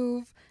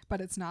 move, but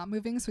it's not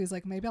moving, so he's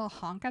like, maybe I'll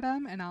honk at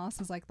him, and Alice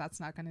is like,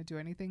 that's not going to do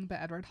anything, but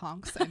Edward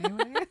honks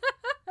anyway.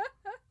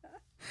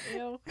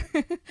 Ew.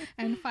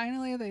 And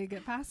finally they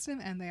get past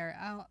him and they are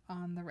out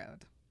on the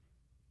road.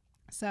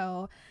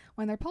 So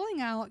when they're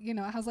pulling out, you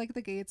know, it has like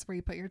the gates where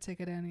you put your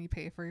ticket in and you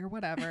pay for your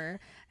whatever.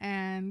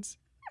 And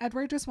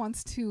Edward just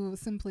wants to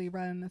simply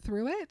run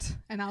through it.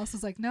 And Alice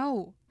is like,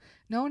 no,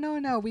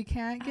 we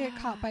can't get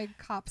caught by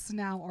cops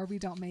now or we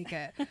don't make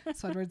it.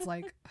 So Edward's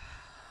like,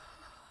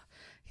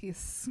 he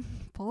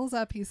pulls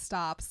up, he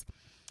stops.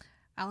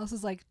 Alice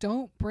is like,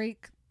 don't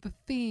break the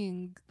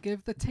thing,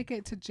 give the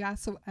ticket to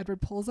Jasper. So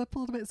Edward pulls up a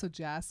little bit so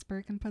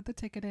Jasper can put the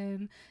ticket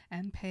in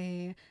and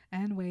pay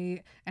and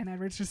wait. And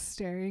Edward's just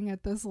staring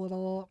at this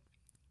little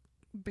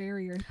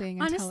barrier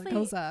thing until Honestly, it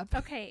goes up.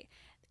 Okay.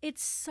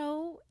 It's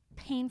so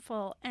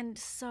painful and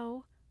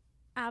so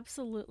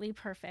absolutely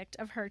perfect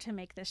of her to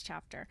make this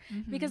chapter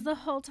because the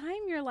whole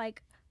time you're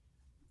like,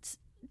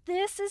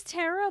 this is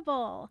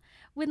terrible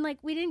when like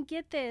we didn't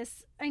get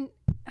this and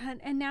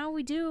now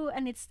we do,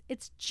 and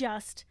it's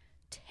just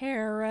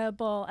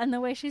terrible. And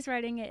the way she's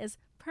writing it is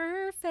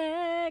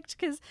perfect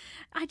because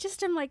I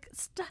just am like,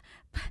 stop,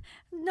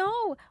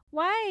 no,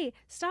 why,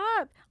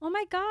 stop, oh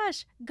my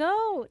gosh,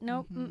 go,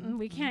 no,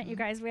 we can't, you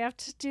guys, we have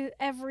to do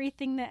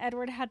everything that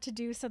Edward had to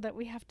do so that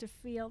we have to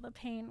feel the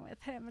pain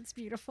with him. It's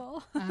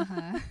beautiful.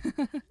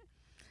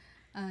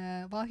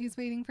 While he's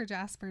waiting for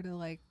Jasper to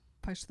like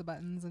push the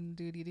buttons and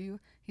do,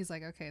 he's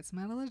like, okay, it's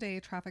middle of the day,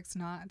 traffic's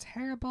not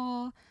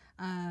terrible.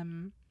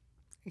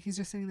 He's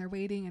just sitting there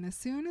waiting, and as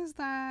soon as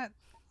that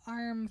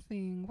arm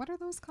thing, what are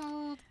those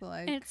called?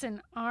 It's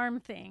an arm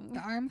thing.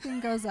 The arm thing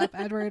goes up,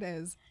 Edward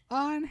is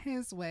on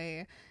his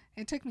way.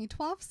 It took me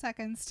 12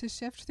 seconds to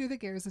shift through the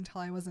gears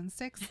until I was in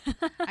 6.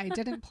 I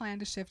didn't plan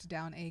to shift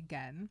down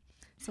again.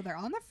 So they're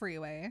on the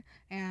freeway,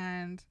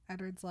 and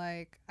Edward's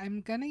like, I'm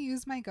gonna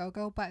use my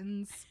go-go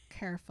buttons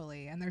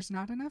carefully, and there's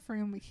not enough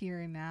room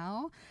here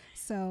now.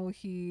 So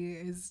he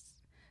is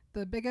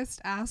the biggest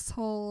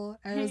asshole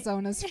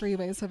Arizona's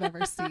freeways have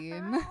ever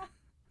seen.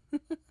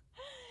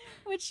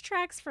 Which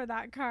tracks for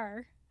that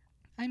car.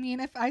 I mean,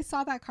 if I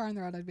saw that car on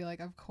the road, I'd be like,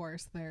 of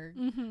course they're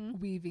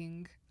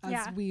weaving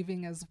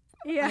as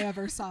I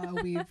ever saw a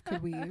weave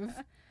could weave.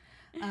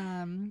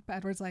 But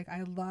Edward's like,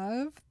 I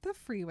love the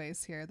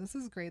freeways here. This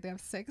is great. They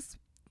have six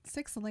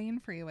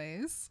lane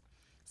freeways,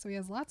 so he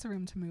has lots of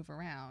room to move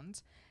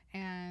around.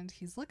 And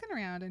he's looking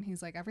around and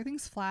he's like,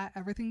 everything's flat,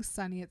 everything's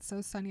sunny. It's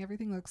so sunny,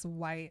 everything looks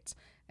white.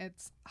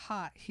 It's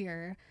hot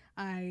here.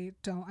 I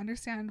don't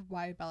understand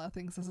why Bella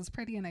thinks this is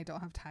pretty, and I don't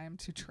have time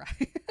to try.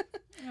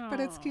 But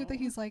it's cute that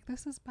he's like,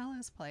 this is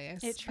Bella's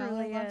place. It Bella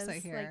truly loves is.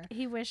 it here. Like,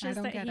 he wishes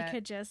that he get it.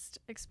 could just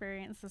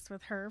experience this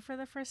with her for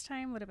the first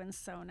time. Would have been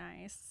so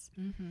nice.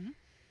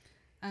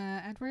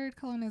 Edward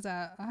Cullen is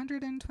at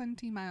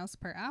 120 miles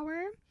per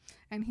hour,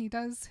 and he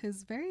does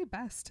his very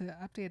best to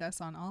update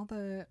us on all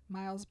the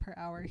miles per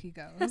hour he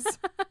goes.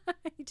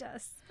 He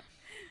does.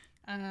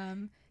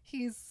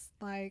 He's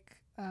like,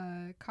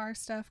 car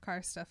stuff.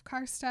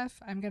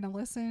 I'm going to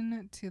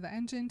listen to the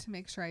engine to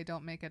make sure I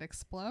don't make it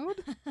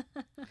explode.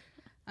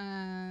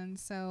 And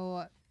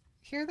so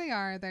here they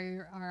are. They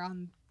are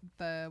on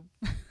the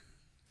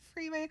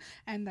freeway,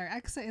 and their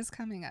exit is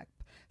coming up.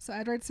 So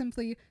Edward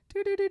simply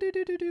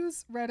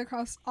doos right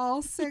across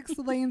all 6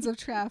 lanes of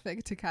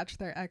traffic to catch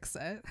their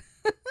exit.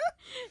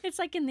 It's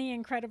like in The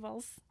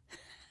Incredibles.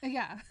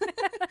 Yeah.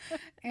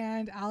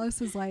 And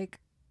Alice is like,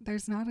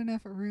 there's not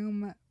enough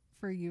room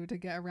for you to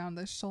get around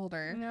the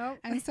shoulder. Nope.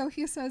 And so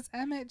he says,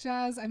 Emmett,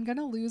 Jazz, I'm going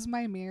to lose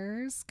my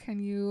mirrors. Can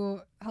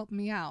you help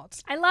me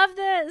out? I love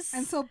this.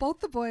 And so both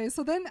the boys,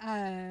 so then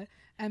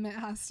Emmett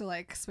has to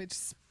like switch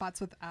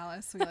spots with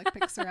Alice. So he like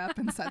picks her up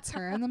and sets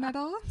her in the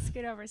middle.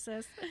 Scoot over,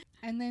 sis.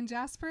 And then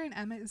Jasper and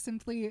Emmett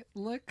simply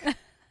look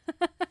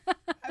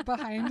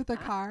behind the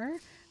car.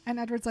 And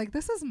Edward's like,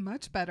 this is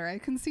much better. I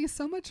can see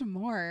so much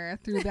more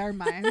through their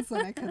minds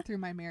than I could through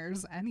my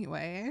mirrors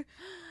anyway.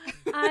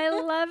 I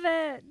love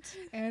it.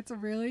 And it's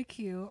really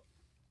cute.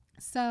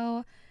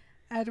 So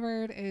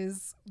Edward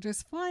is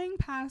just flying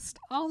past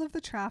all of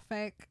the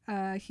traffic.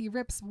 He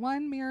rips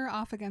one mirror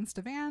off against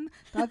a van.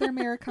 The other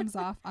mirror comes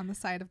off on the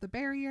side of the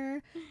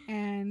barrier.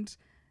 And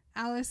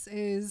Alice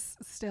is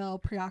still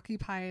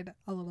preoccupied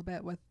a little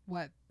bit with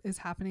what is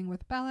happening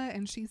with Bella,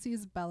 and she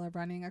sees Bella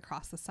running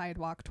across the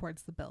sidewalk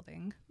towards the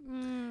building.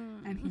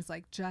 And he's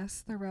like,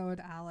 just the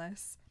road,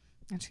 Alice.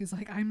 And she's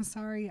like, I'm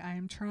sorry, I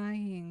am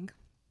trying.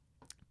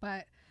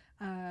 But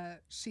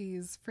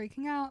she's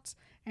freaking out,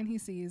 and he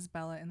sees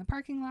Bella in the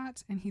parking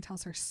lot, and he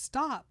tells her,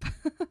 stop.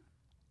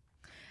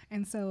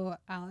 And so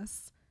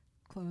Alice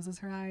closes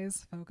her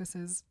eyes,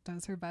 focuses,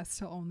 does her best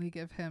to only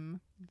give him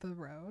the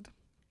road.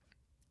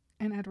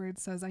 And Edward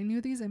says, I knew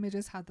these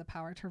images had the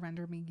power to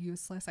render me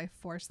useless. I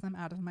forced them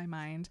out of my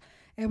mind.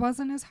 It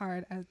wasn't as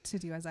hard to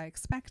do as I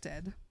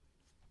expected.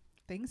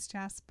 Thanks,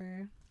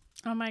 Jasper.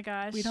 Oh my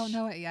gosh. We don't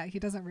know it yet. He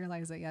doesn't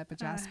realize it yet, but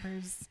Jasper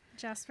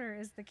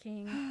is the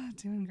king.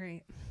 doing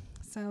great.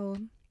 So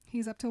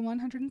he's up to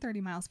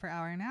 130 miles per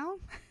hour now.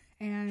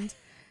 And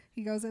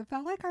he goes, it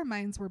felt like our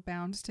minds were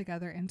bound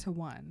together into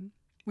one,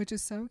 which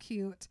is so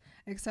cute.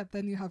 Except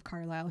then you have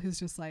Carlisle, who's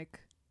just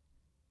like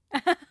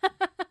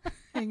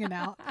hanging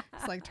out.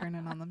 It's like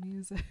turning on the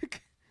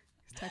music.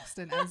 He's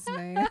texting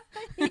Esme.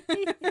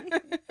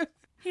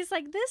 He's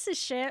like, this is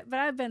shit, but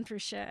I've been through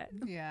shit.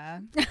 Yeah.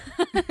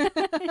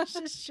 He's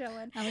just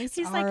chilling. At least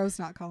He's Aro's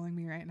not calling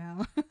me right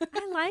now.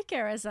 I like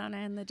Arizona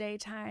in the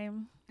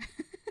daytime.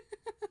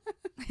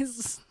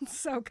 It's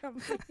so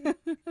comfy.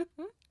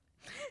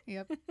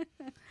 Yep.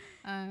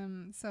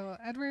 So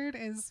Edward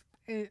is,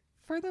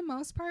 for the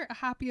most part,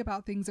 happy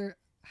about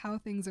how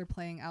things are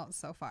playing out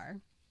so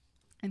far.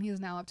 And he is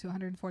now up to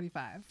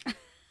 145.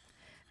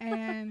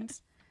 And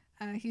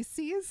he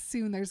sees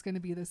soon there's going to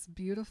be this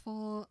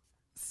beautiful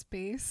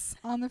space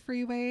on the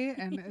freeway,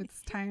 and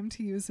it's time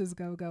to use his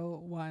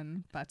Go-Go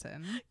 1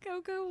 button.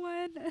 Go-Go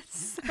 1.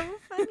 It's so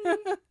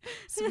funny.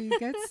 So he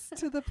gets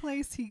to the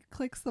place, he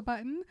clicks the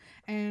button,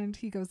 and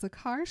he goes, the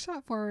car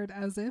shot forward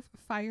as if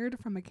fired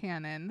from a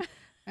cannon,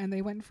 and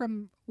they went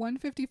from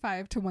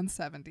 155 to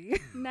 170.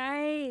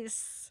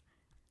 Nice.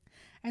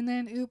 And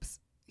then, oops,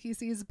 he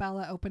sees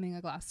Bella opening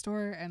a glass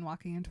door and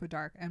walking into a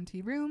dark,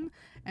 empty room.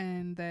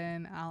 And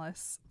then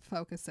Alice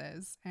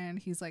focuses and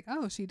he's like,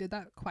 oh, she did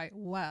that quite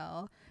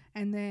well.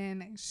 And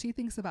then she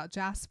thinks about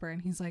Jasper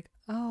and he's like,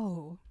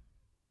 oh.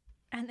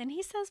 And then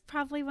he says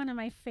probably one of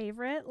my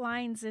favorite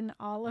lines in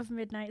all of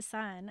Midnight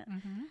Sun.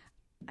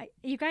 Mm-hmm.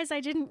 You guys, I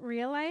didn't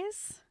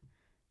realize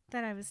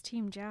that I was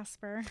Team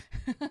Jasper.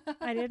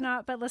 I did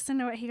not. But listen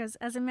to what he goes.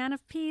 As a man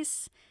of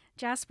peace,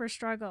 Jasper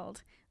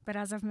struggled. But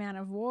as a man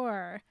of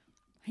war,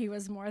 he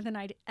was more than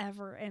I'd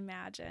ever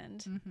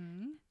imagined.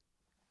 Mm-hmm.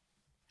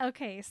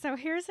 Okay, so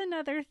here's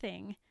another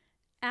thing.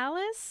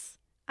 Alice,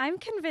 I'm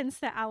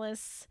convinced that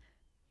Alice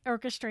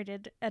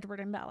orchestrated Edward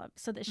and Bella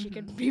so that she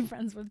could be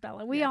friends with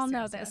Bella. We all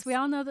know this. Yes. We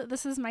all know that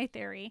this is my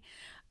theory.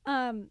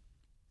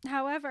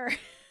 However,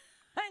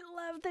 I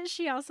love that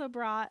she also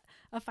brought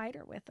a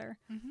fighter with her.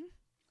 Mm-hmm.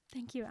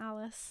 Thank you,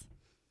 Alice.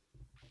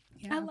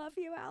 Yeah. I love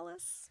you,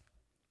 Alice.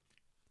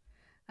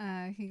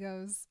 He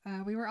goes,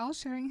 we were all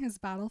sharing his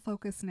battle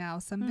focus now,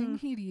 something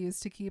he'd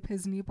used to keep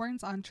his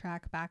newborns on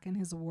track back in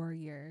his war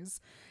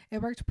years.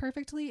 It worked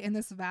perfectly in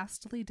this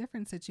vastly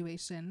different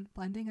situation,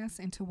 blending us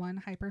into one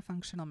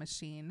hyper-functional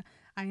machine.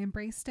 I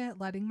embraced it,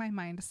 letting my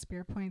mind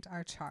spear point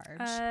our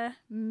charge.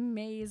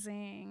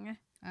 Amazing.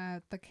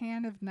 The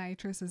can of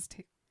nitrous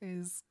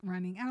is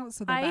running out,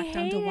 so they're back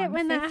down to 150. I hate it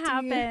when that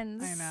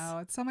happens. I know.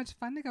 It's so much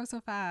fun to go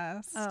so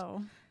fast.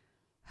 Oh.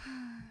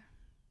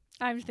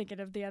 I'm thinking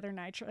of the other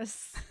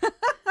nitrous.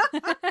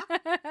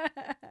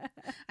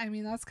 I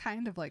mean, that's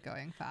kind of like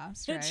going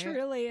fast, right? It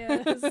truly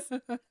is.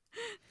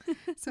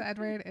 So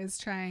Edward is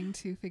trying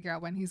to figure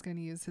out when he's going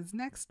to use his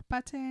next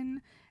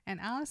button, and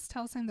Alice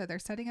tells him that they're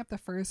setting up the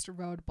first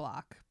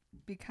roadblock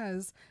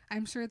because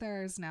I'm sure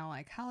there's now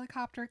like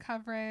helicopter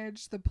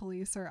coverage. The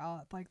police are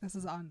all like, this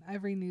is on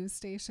every news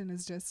station,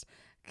 is just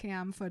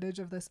cam footage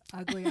of this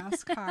ugly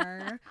ass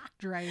car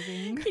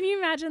driving. Can you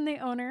imagine the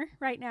owner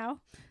right now?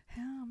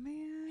 Oh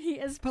man, He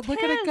is but pissed.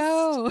 look at it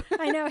go.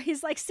 I know.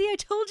 He's like, see, I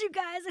told you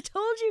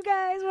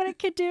guys what it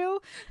could do.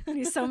 And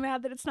he's so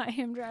mad that it's not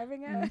him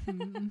driving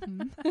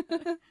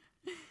it.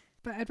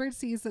 But Edward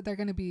sees that they're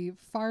going to be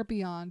far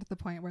beyond the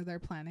point where they're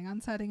planning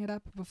on setting it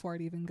up before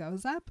it even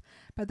goes up.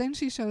 But then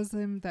she shows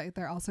him that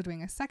they're also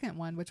doing a second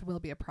one, which will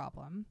be a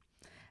problem.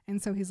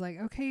 And so he's like,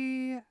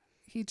 okay.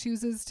 He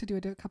chooses to do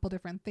a couple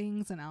different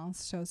things, and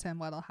Alice shows him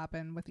what'll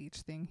happen with each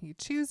thing he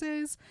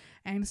chooses.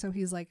 And so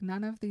he's like,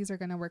 none of these are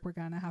going to work. We're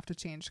going to have to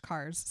change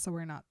cars so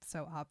we're not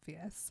so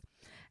obvious.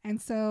 And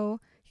so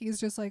he's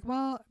just like,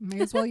 well, may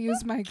as well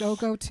use my go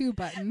 2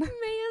 button.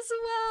 May as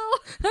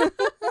well.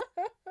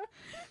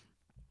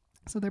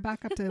 So they're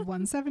back up to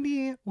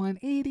 170,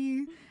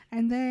 180,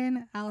 and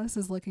then Alice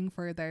is looking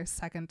for their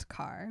second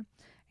car.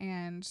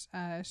 And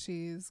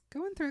she's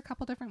going through a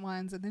couple different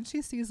ones, and then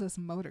she sees this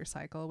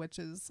motorcycle, which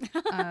is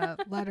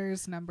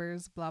letters,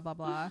 numbers, blah, blah,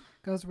 blah,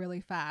 goes really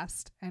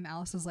fast. And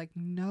Alice is like,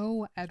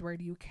 no,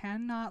 Edward, you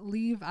cannot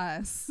leave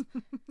us.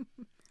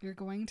 You're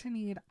going to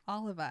need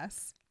all of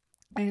us.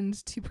 And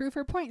to prove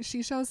her point,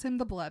 she shows him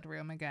the blood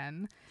room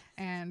again,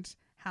 and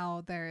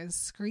how there is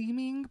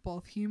screaming,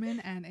 both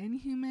human and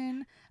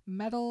inhuman,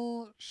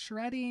 metal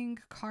shredding,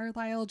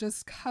 Carlisle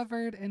just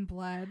covered in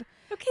blood.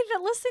 Okay,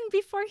 but listen,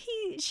 before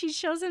she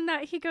shows him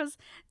that, he goes,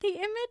 the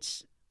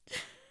image,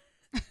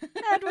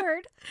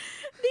 Edward,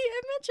 the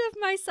image of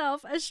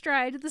myself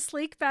astride the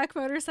sleek back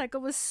motorcycle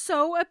was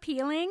so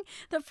appealing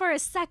that for a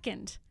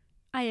second,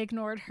 I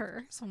ignored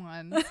her. Just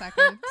 1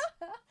 second.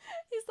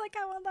 He's like,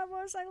 I want that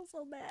motorcycle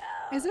so bad.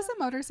 Is this a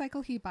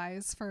motorcycle he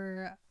buys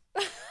for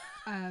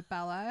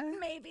Bella?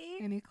 Maybe.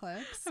 In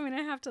Eclipse? I'm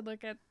gonna have to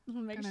look at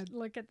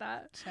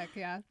that. Check,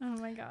 yeah. Oh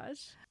my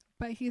gosh.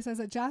 But he says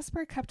that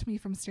Jasper kept me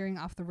from steering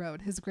off the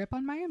road. His grip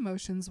on my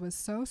emotions was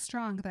so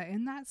strong that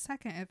in that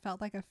second it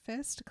felt like a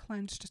fist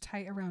clenched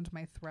tight around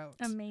my throat.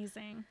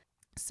 Amazing.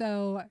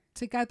 So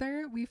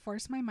together we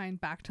force my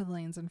mind back to the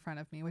lanes in front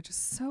of me, which is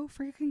so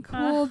freaking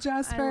cool,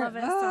 Jasper. I love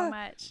it so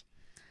much.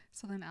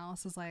 So then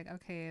Alice is like,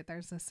 okay,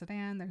 there's this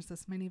sedan, there's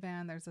this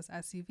minivan, there's this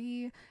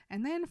SUV,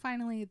 and then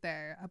finally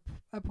a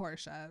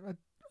Porsche,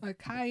 a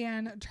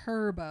Cayenne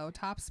Turbo,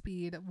 top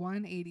speed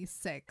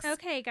 186.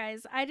 Okay,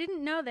 guys, I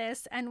didn't know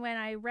this, and when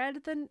I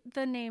read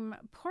the name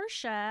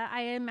Porsche,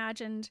 I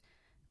imagined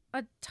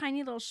a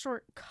tiny little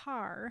short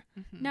car.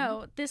 Mm-hmm.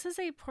 No, this is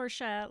a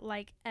Porsche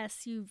like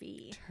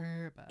SUV.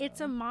 Turbo.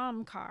 It's a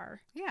mom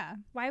car. Yeah.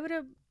 Why would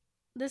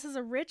this is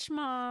a rich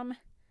mom.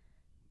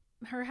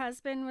 Her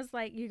husband was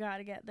like, you got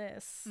to get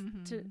this.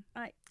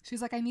 Mm-hmm.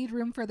 She's like, I need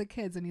room for the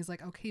kids. And he's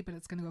like, okay, but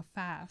it's going to go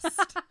fast.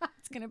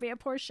 It's going to be a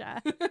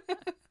Porsche.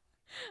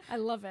 I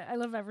love it. I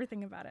love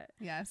everything about it.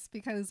 Yes,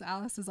 because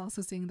Alice is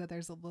also seeing that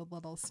there's a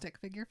little stick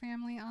figure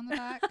family on the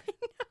back.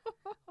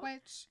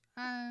 Which,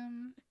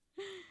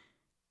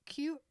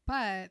 cute,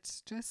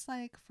 but just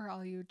like for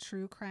all you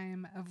true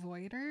crime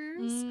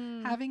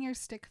avoiders, having your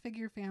stick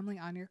figure family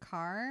on your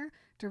car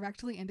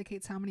directly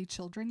indicates how many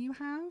children you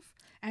have.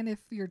 And if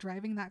you're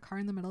driving that car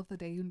in the middle of the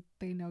day,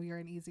 they know you're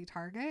an easy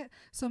target.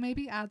 So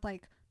maybe add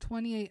like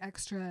 28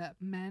 extra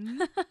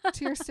men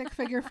to your stick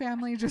figure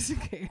family just in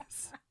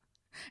case.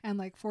 And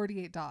like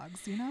 48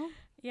 dogs, you know?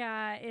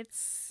 Yeah,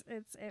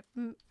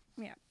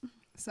 yeah.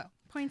 So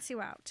points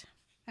you out.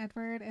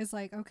 Edward is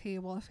like, okay,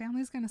 well, a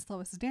family's going to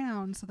slow us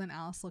down. So then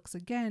Alice looks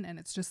again, and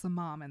it's just the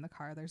mom in the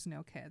car. There's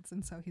no kids.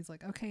 And so he's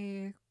like,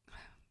 okay,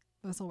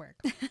 this will work.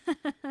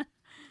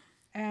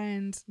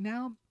 And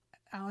now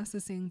Alice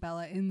is seeing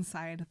Bella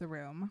inside the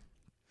room.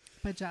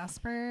 But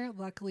Jasper,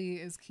 luckily,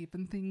 is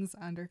keeping things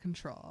under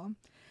control.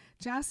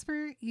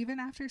 Jasper, even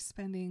after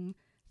spending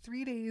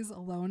 3 days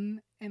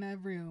alone in a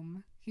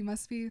room, he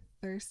must be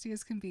thirsty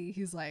as can be.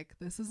 He's like,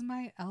 this is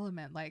my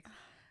element. Like,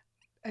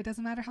 it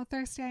doesn't matter how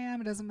thirsty I am.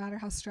 It doesn't matter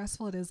how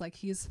stressful it is. Like,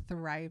 he's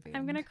thriving.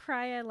 I'm going to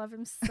cry. I love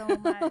him so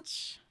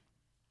much.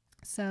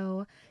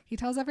 So he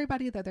tells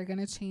everybody that they're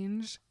going to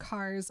change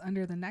cars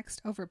under the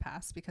next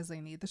overpass because they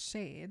need the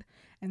shade.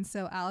 And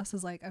so Alice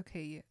is like,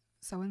 okay,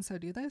 so-and-so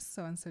do this,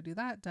 so-and-so do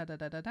that,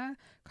 da-da-da-da-da.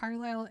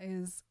 Carlisle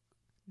is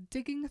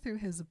digging through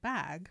his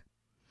bag,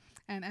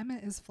 and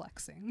Emmett is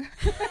flexing.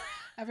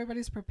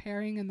 Everybody's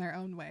preparing in their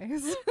own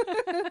ways.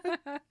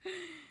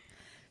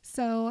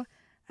 So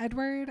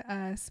Edward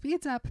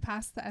speeds up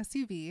past the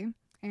SUV,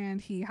 and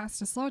he has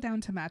to slow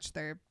down to match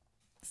their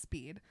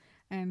speed.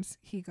 And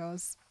he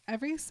goes,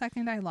 every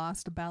second I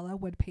lost, Bella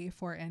would pay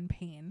for in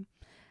pain.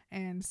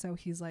 And so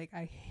he's like,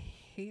 I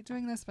hate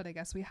doing this, but I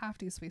guess we have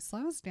to. So he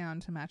slows down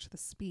to match the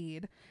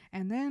speed.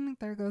 And then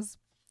there goes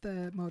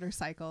the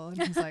motorcycle.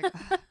 And he's like,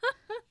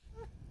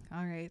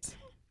 all right.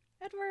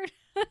 Edward.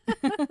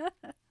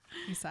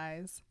 He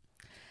sighs.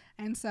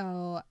 And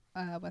so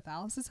with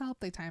Alice's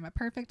help, they time it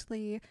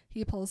perfectly.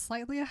 He pulls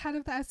slightly ahead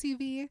of the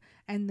SUV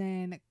and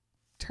then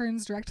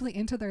turns directly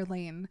into their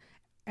lane.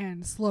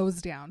 and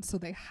slows down. So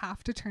they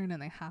have to turn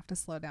and they have to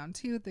slow down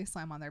too. They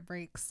slam on their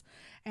brakes.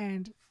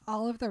 And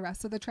all of the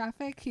rest of the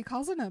traffic, he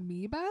calls an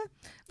amoeba,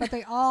 but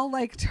they all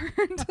like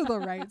turn to the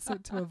right so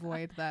to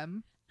avoid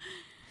them.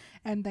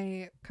 And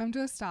they come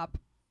to a stop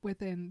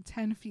within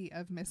 10 feet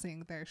of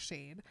missing their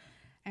shade.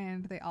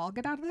 And they all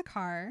get out of the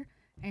car,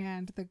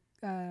 and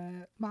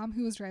the mom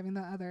who was driving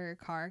the other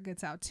car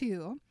gets out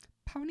too.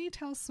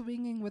 Ponytail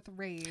swinging with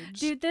rage.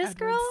 Dude, this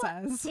Edward girl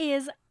says.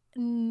 is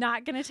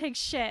not gonna take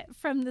shit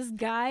from this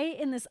guy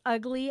in this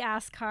ugly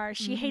ass car.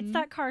 She hates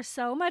that car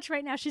so much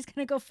right now. She's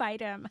gonna go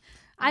fight him.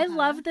 I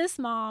love this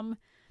mom.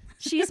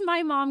 She's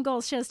my mom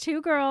goals. She has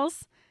 2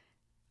 girls.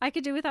 I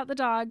could do without the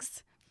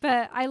dogs,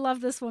 but I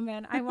love this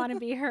woman. I want to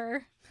be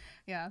her.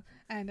 Yeah,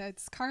 and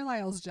it's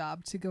Carlisle's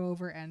job to go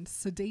over and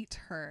sedate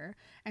her.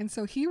 And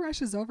so he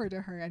rushes over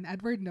to her, and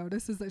Edward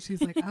notices that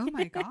she's like, oh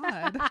my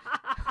God.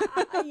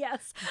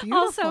 Yes. Beautiful.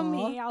 Also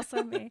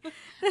me.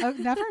 Oh,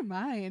 never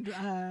mind.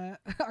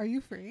 Are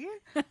you free?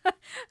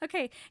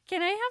 Okay.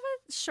 Can I have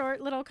a short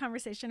little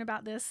conversation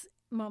about this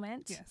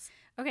moment? Yes.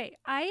 Okay.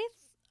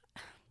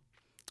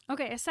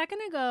 A second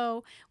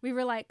ago, we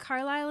were like,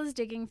 Carlisle is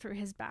digging through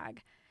his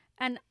bag.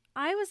 And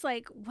I was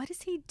like, what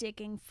is he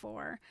digging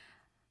for?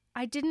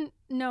 I didn't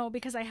know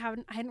because I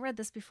hadn't read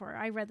this before.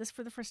 I read this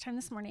for the first time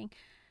this morning.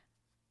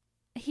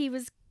 He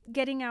was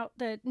getting out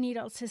the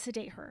needle to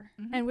sedate her,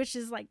 and which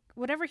is like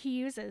whatever he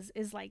uses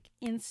is like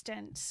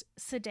instant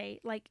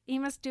sedate. Like he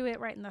must do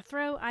it right in the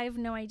throat. I have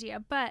no idea,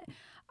 but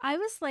I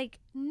was like,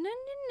 no.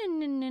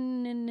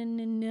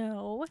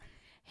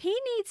 He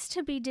needs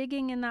to be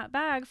digging in that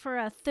bag for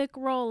a thick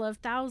roll of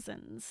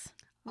thousands.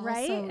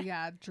 Right? Also,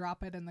 yeah,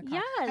 drop it in the car.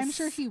 Yes. I'm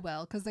sure he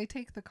will because they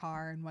take the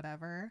car and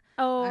whatever.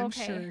 Oh, I'm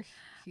okay. sure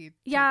he takes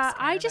Yeah,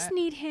 care I of just it.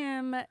 need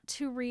him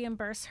to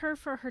reimburse her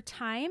for her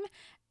time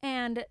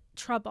and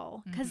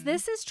trouble because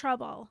this is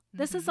trouble.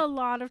 This is a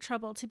lot of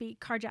trouble to be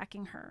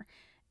carjacking her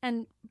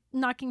and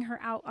knocking her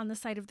out on the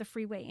side of the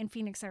freeway in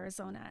Phoenix,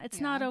 Arizona. It's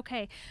not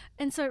okay.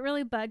 And so it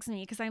really bugs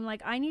me because I'm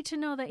like, I need to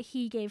know that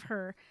he gave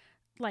her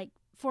like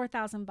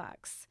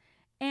 $4,000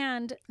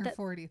 and Or that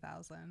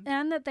 40,000.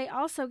 and that they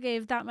also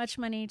gave that much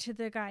money to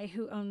the guy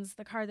who owns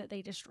the car that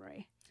they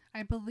destroy.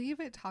 I believe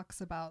it talks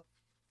about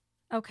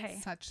Okay.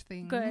 such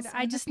things. Good.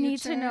 I in the just need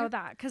to know future.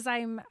 that because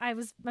I'm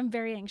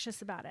very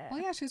anxious about it. Well,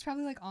 yeah, she was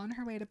probably like on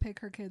her way to pick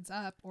her kids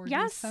up or do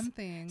Yes.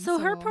 something. So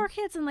her poor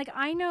kids, and like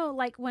I know,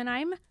 like when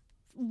I'm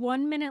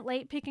 1 minute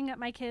late picking up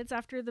my kids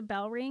after the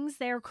bell rings,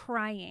 they're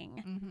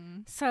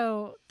crying.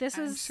 So this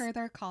I'm is sure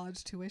their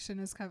college tuition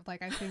is covered.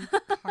 Like I think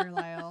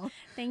Carlisle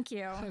thank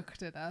you.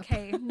 hooked it up.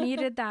 Okay,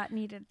 needed that.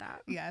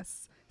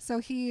 Yes. So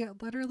he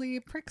literally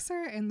pricks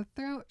her in the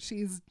throat.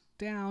 She's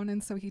down,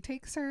 and so he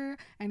takes her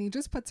and he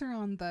just puts her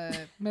on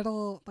the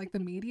middle, like the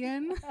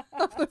median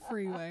of the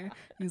freeway.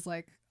 He's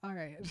like, all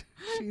right,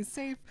 she's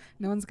safe.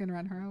 No one's gonna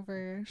run her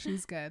over.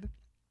 She's good.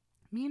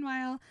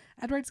 Meanwhile,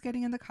 Edward's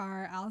getting in the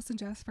car. Alice and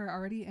Jasper are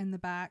already in the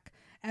back.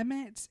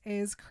 Emmett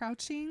is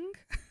crouching,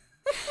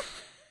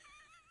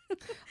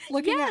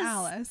 looking at Yes.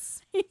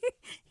 Alice.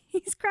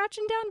 He's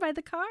crouching down by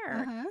the car.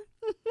 Uh-huh.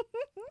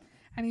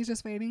 And he's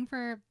just waiting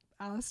for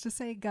Alice to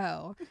say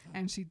go.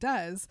 And she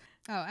does.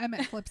 Oh,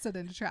 Emmett flips it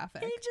into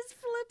traffic. He just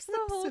flips the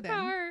Flips whole it in.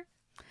 car.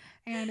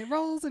 And it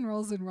rolls and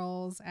rolls and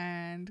rolls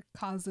and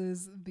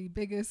causes the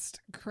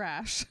biggest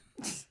crash.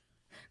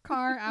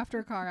 Car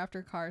after car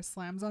after car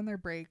slams on their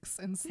brakes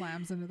and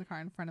slams into the car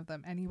in front of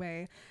them.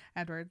 Anyway,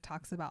 Edward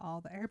talks about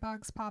all the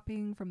airbags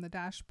popping from the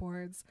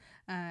dashboards.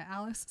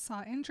 Alice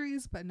saw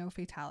injuries, but no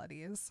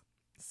fatalities.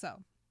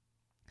 So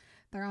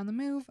they're on the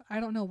move. I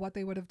don't know what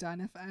they would have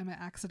done if Emma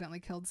accidentally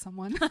killed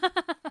someone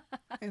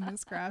in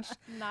this crash.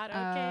 Not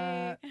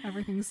okay.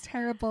 Everything's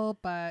terrible,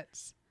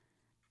 but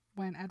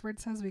when Edward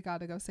says we got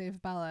to go save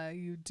Bella,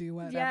 you do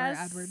whatever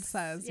Edward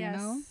says, you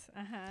know?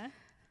 Uh-huh.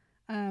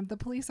 The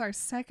police are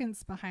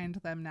seconds behind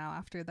them now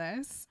after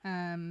this,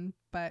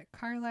 but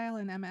Carlisle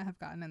and Emmett have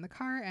gotten in the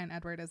car and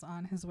Edward is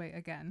on his way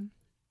again.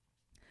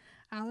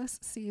 Alice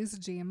sees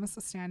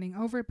James standing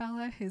over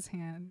Bella, his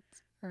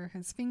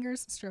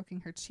fingers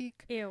stroking her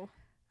cheek. Ew.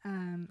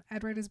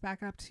 Edward is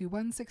back up to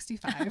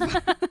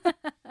 165.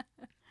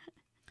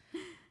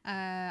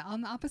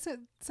 On the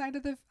opposite side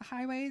of the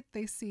highway,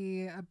 they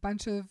see a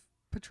bunch of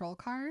patrol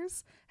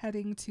cars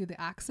heading to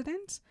the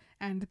accident,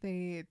 and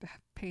they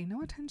pay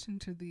no attention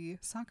to the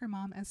soccer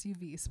mom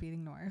SUV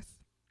speeding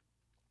north.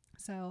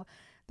 So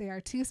they are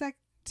two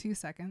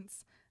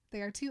seconds.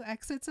 They are 2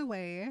 exits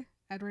away.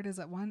 Edward is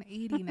at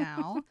 180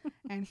 now,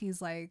 and he's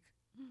like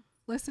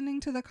listening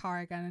to the car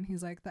again, and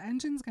he's like, the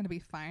engine's going to be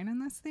fine in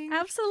this thing.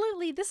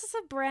 Absolutely. This is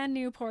a brand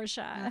new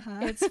Porsche. Uh-huh.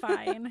 It's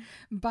fine.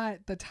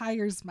 But the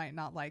tires might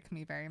not like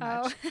me very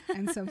much. Oh.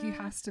 And so he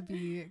has to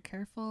be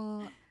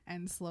careful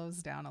and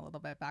slows down a little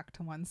bit back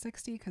to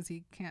 160 because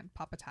he can't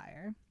pop a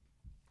tire.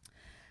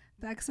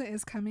 The exit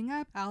is coming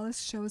up.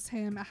 Alice shows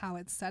him how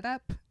it's set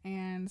up.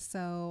 And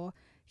so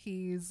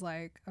he's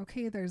like,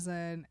 okay, there's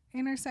an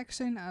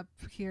intersection up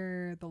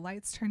here. The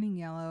light's turning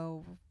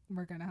yellow.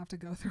 we're going to have to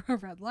go through a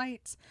red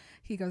light.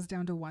 He goes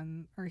down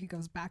to he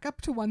goes back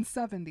up to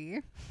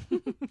 170.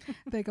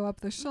 They go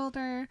up the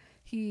shoulder.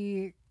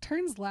 He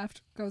turns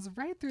left, goes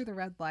right through the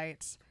red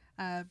light.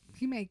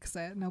 He makes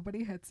it.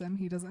 Nobody hits him.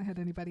 He doesn't hit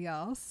anybody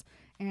else.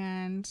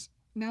 And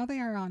now they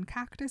are on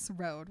Cactus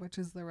Road, which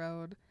is the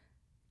road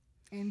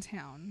in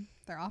town.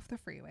 They're off the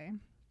freeway.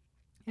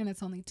 And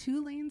it's only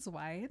 2 lanes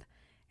wide.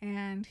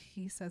 And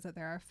he says that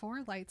there are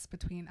 4 lights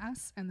between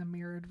us and the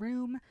mirrored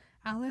room.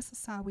 Alice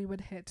saw we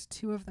would hit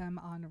 2 of them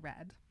on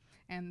red.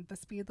 And the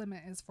speed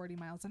limit is 40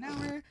 miles an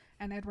hour.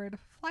 And Edward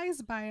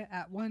flies by it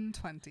at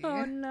 120.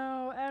 Oh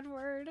no,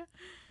 Edward.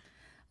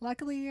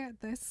 Luckily,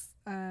 this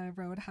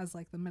road has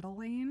like the middle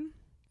lane,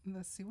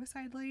 the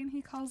suicide lane,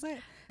 he calls it.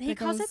 He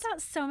calls it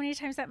that so many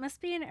times. That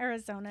must be an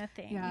Arizona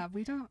thing. Yeah,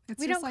 we don't. It's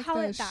we just don't like call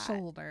the it that.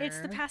 shoulder. It's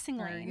the passing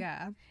lane.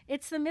 Yeah.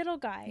 It's the middle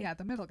guy. Yeah,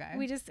 the middle guy.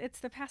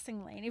 It's the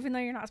passing lane, even though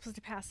you're not supposed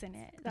to pass in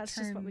it. That's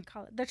just what we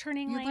call it. The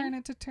turning lane. You learn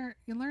it to turn.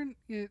 You learn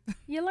to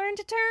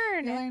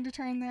turn. You learn to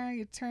turn there.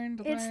 You turn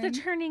to It's learn. the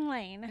turning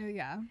lane.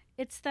 Yeah.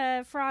 It's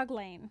the frog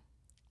lane.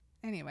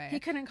 Anyway. He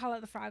couldn't call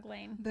it the frog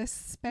lane. The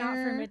spare. Not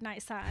for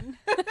Midnight Sun.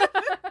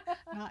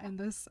 Not in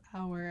this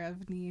hour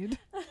of need.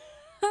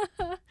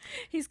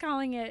 He's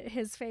calling it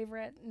his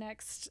favorite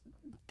next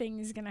thing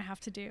he's going to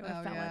have to do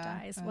if Bella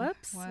dies.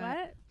 Whoops.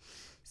 What?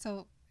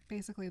 So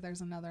basically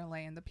there's another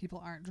lane that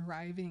people aren't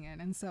driving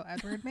in. And so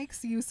Edward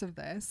makes use of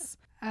this.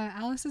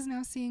 Alice is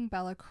now seeing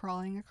Bella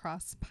crawling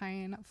across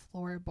pine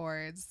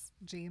floorboards,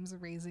 James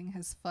raising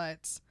his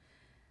foot.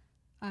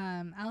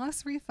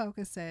 Alice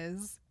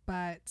refocuses,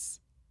 but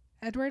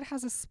Edward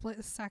has a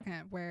split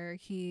second where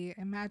he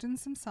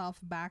imagines himself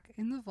back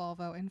in the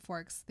Volvo in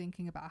Forks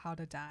thinking about how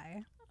to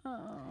die.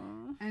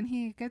 Oh. And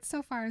he gets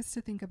so far as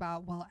to think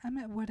about, well,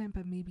 Emmett wouldn't,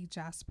 but maybe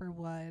Jasper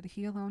would.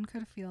 He alone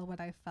could feel what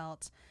I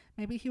felt.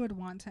 Maybe he would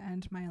want to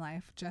end my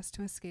life just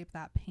to escape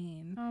that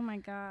pain. Oh my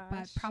gosh.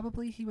 But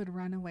probably he would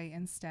run away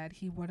instead.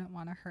 He wouldn't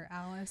want to hurt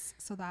Alice,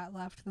 so that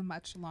left the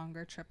much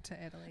longer trip to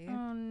Italy.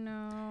 Oh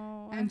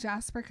no. And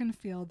Jasper can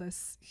feel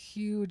this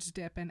huge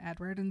dip in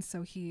Edward, and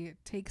so he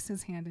takes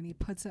his hand and he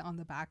puts it on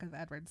the back of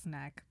Edward's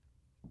neck.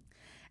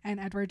 And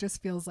Edward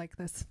just feels like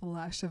this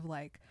flush of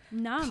like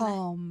numb.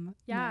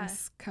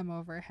 Calmness come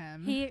over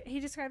him. He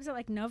describes it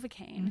like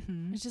Novocaine.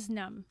 Mm-hmm. It's just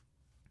numb.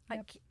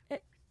 Yep.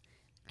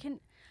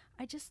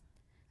 I just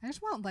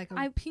want like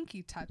a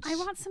pinky touch. I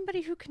want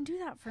somebody who can do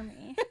that for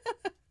me.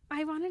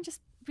 I want to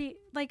just be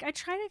like, I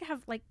try to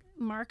have like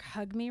Mark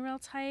hug me real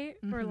tight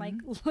or like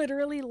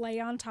literally lay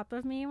on top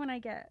of me when I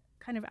get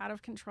kind of out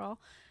of control.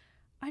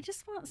 I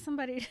just want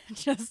somebody to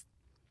just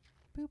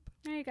boop.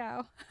 There you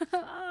go.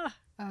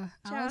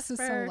 Alice is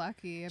so Jasper.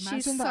 lucky. She's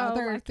Imagine the so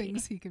other lucky.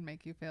 things he can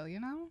make you feel, you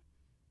know?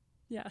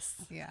 Yes.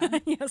 Yeah.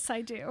 Yes,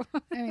 I do.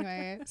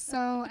 Anyway,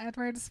 so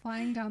Edward's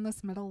flying down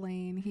this middle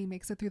lane. He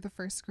makes it through the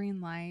first green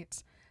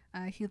light.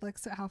 He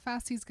looks at how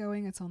fast he's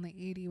going. It's only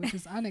 80, which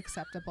is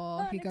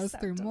unacceptable. He goes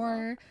through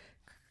more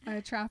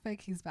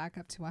traffic. He's back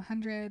up to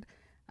 100.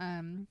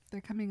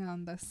 They're coming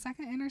on the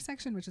second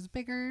intersection, which is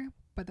bigger,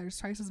 but there's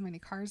twice as many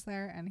cars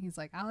there. And he's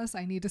like, Alice,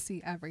 I need to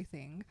see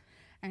everything.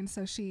 And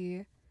so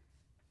she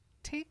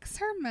takes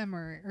her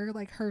memory or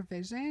like her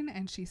vision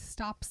and she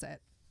stops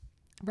it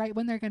right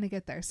when they're going to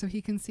get there so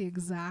he can see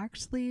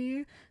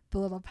exactly the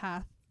little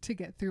path to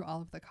get through all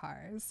of the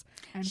cars.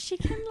 And she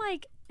can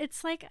like,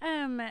 it's like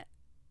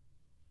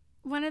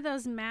one of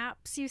those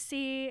maps you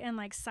see in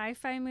like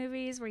sci-fi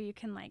movies where you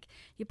can like,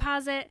 you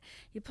pause it,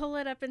 you pull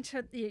it up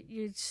into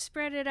you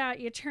spread it out,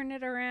 you turn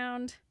it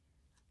around.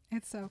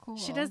 It's so cool.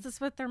 She does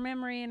this with her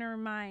memory and her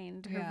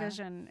mind, her Yeah.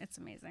 vision. It's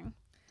amazing.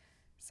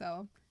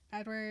 So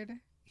Edward,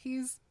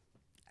 he's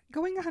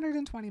going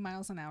 120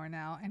 miles an hour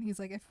now, and he's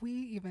like, if we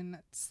even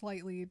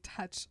slightly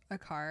touch a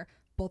car,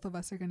 both of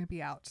us are going to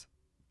be out.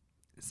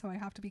 So I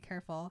have to be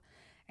careful.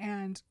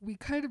 And we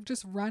could have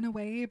just run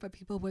away, but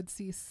people would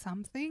see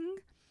something.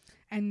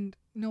 And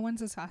no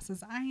one's as fast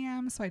as I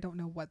am, so I don't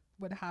know what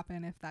would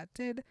happen if that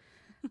did.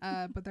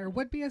 But there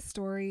would be a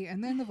story,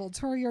 and then the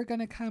Volturi are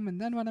going to come,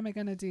 and then what am I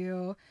going to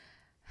do?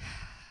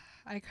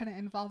 I couldn't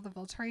involve the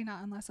Volturi,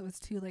 not unless it was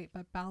too late,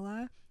 but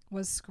Bella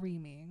was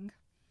screaming.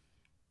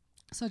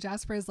 So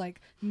Jasper is like,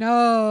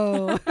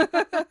 no.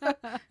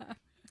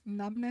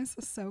 Numbness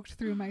soaked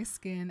through my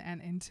skin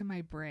and into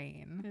my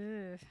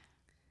brain. Ugh.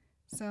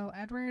 So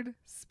Edward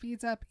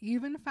speeds up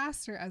even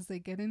faster as they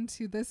get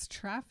into this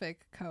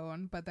traffic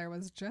cone, but there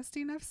was just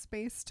enough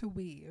space to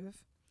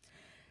weave.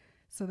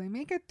 So they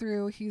make it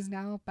through. He's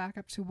now back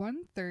up to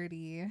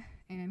 130,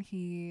 and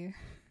he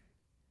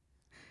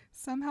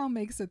somehow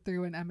makes it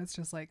through, and Emmett's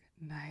just like,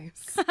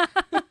 nice.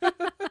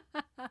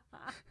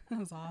 That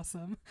was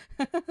awesome.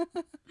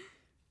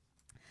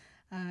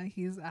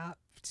 He's up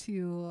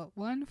to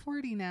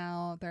 140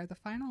 now. They're at the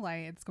final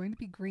light. It's going to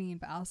be green,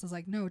 but Alice is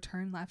like, no,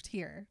 turn left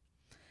here.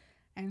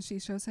 And she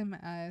shows him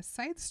a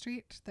side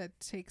street that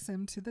takes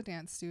him to the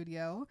dance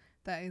studio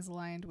that is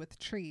lined with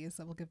trees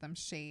that will give them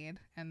shade,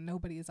 and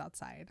nobody is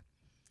outside.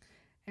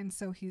 And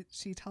so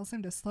she tells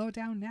him to slow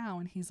down now,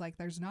 and he's like,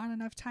 there's not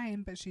enough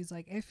time. But she's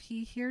like, if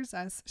he hears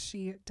us,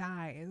 she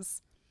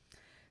dies.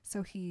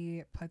 So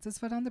he puts his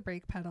foot on the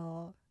brake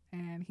pedal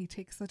and he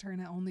takes the turn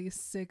at only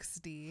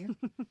 60.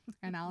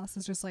 And Alice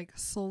is just like,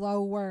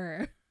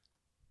 slower.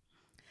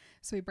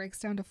 So he breaks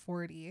down to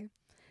 40.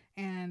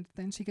 And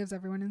then she gives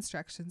everyone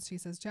instructions. She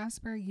says,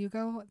 Jasper, you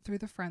go through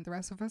the front. The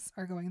rest of us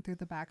are going through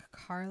the back.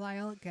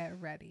 Carlisle,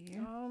 get ready.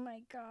 Oh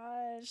my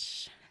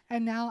gosh.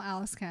 And now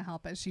Alice can't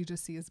help it. She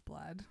just sees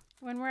blood.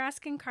 When we're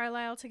asking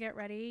Carlisle to get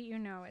ready, you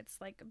know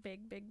it's like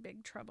big, big,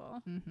 big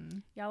trouble. Mm-hmm.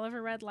 Y'all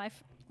ever read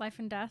Life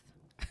and Death?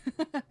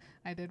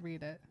 I did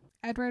read it.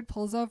 Edward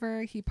pulls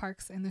over. He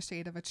parks in the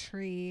shade of a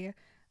tree.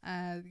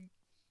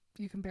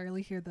 You can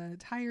barely hear the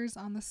tires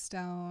on the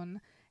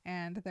stone.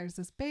 And there's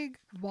this big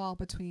wall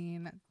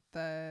between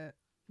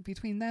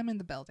them and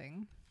the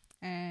building.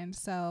 And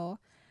so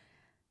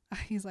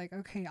he's like,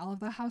 okay, all of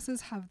the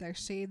houses have their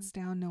shades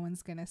down. No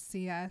one's going to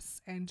see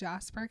us. And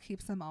Jasper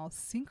keeps them all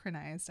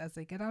synchronized as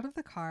they get out of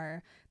the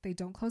car. They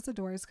don't close the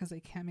doors because they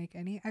can't make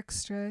any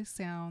extra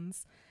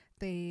sounds.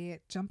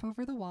 They jump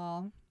over the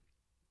wall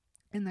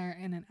and they're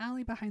in an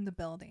alley behind the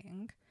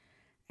building.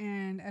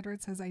 And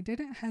Edward says, I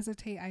didn't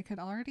hesitate. I could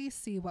already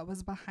see what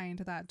was behind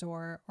that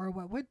door, or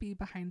what would be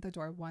behind the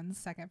door 1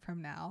 second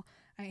from now.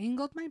 I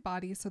angled my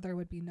body so there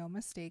would be no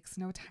mistakes,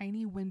 no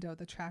tiny window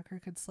the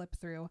tracker could slip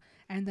through,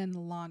 and then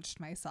launched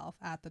myself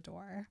at the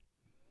door.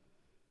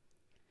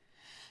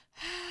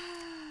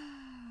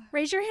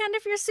 Raise your hand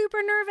if you're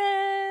super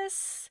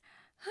nervous.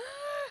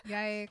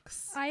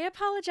 Yikes. I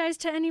apologize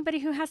to anybody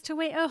who has to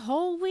wait a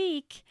whole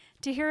week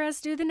to hear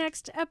us do the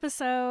next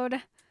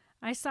episode.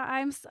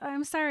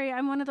 I'm sorry.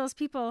 I'm one of those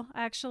people,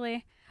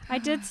 actually.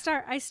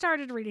 I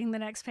started reading the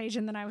next page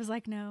and then I was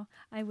like, no,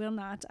 I will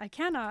not. I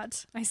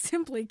cannot. I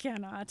simply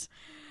cannot.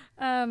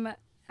 I'm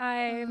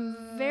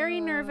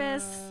very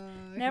nervous.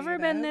 Never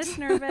been this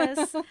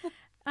nervous.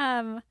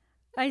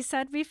 I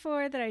said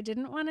before that I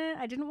didn't want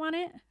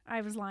it.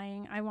 I was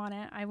lying. I want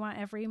it. I want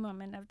every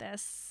moment of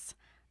this.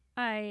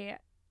 I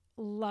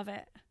love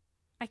it.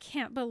 I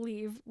can't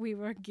believe we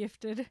were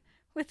gifted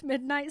with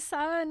Midnight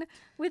Sun,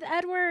 with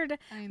Edward,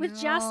 with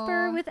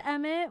Jasper, with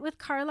Emmett, with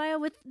Carlisle,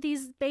 with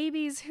these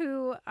babies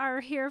who are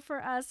here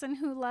for us and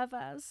who love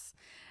us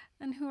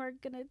and who are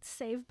going to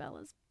save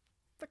Bella's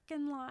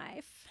freaking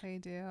life. They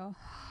do.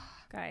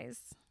 Guys,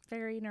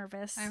 very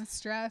nervous. I'm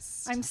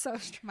stressed. I'm so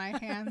stressed. My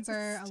hands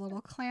are a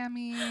little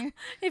clammy.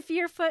 If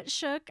your foot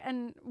shook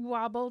and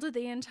wobbled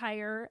the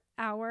entire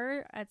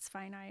hour, it's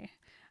fine.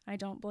 I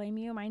don't blame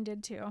you. Mine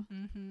did too.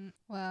 Mm-hmm.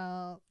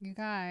 Well, you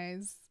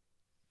guys,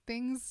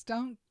 things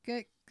don't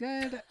get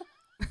good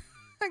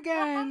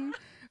again.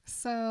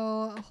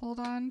 So hold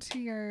on to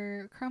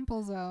your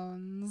crumple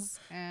zones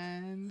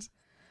and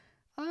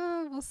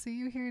we'll see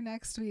you here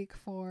next week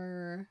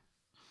for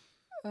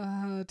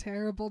a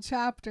terrible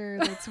chapter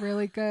that's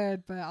really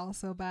good but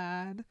also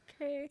bad.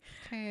 Okay.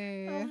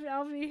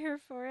 I'll be here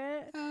for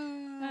it.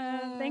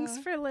 Thanks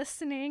for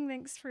listening.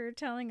 Thanks for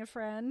telling a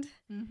friend.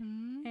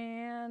 Mm-hmm.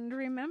 And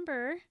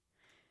remember,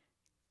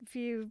 if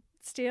you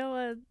steal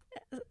a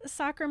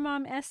soccer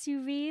mom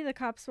SUV, the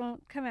cops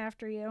won't come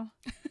after you.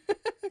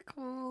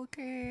 Cool.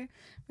 Okay.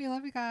 We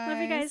love you guys.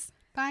 Love you guys.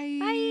 Bye.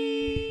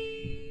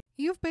 Bye.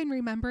 You've been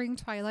remembering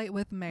Twilight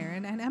with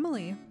Marin and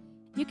Emily.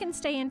 You can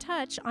stay in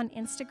touch on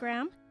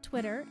Instagram,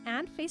 Twitter,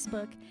 and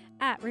Facebook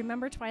at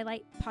Remember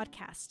Twilight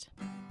Podcast.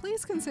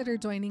 Please consider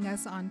joining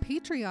us on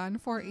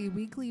Patreon for a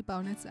weekly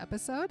bonus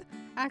episode,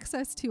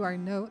 access to our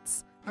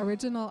notes,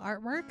 original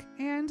artwork,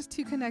 and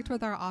to connect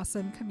with our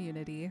awesome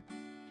community.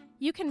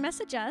 You can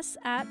message us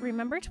at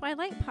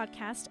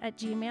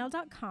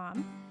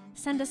remembertwilightpodcast@gmail.com,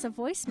 send us a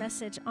voice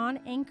message on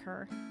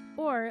Anchor,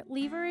 or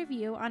leave a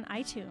review on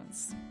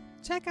iTunes.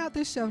 Check out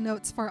the show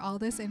notes for all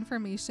this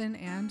information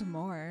and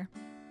more.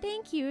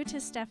 Thank you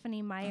to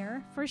Stephanie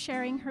Meyer for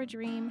sharing her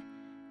dream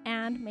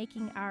and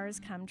making ours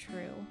come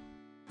true.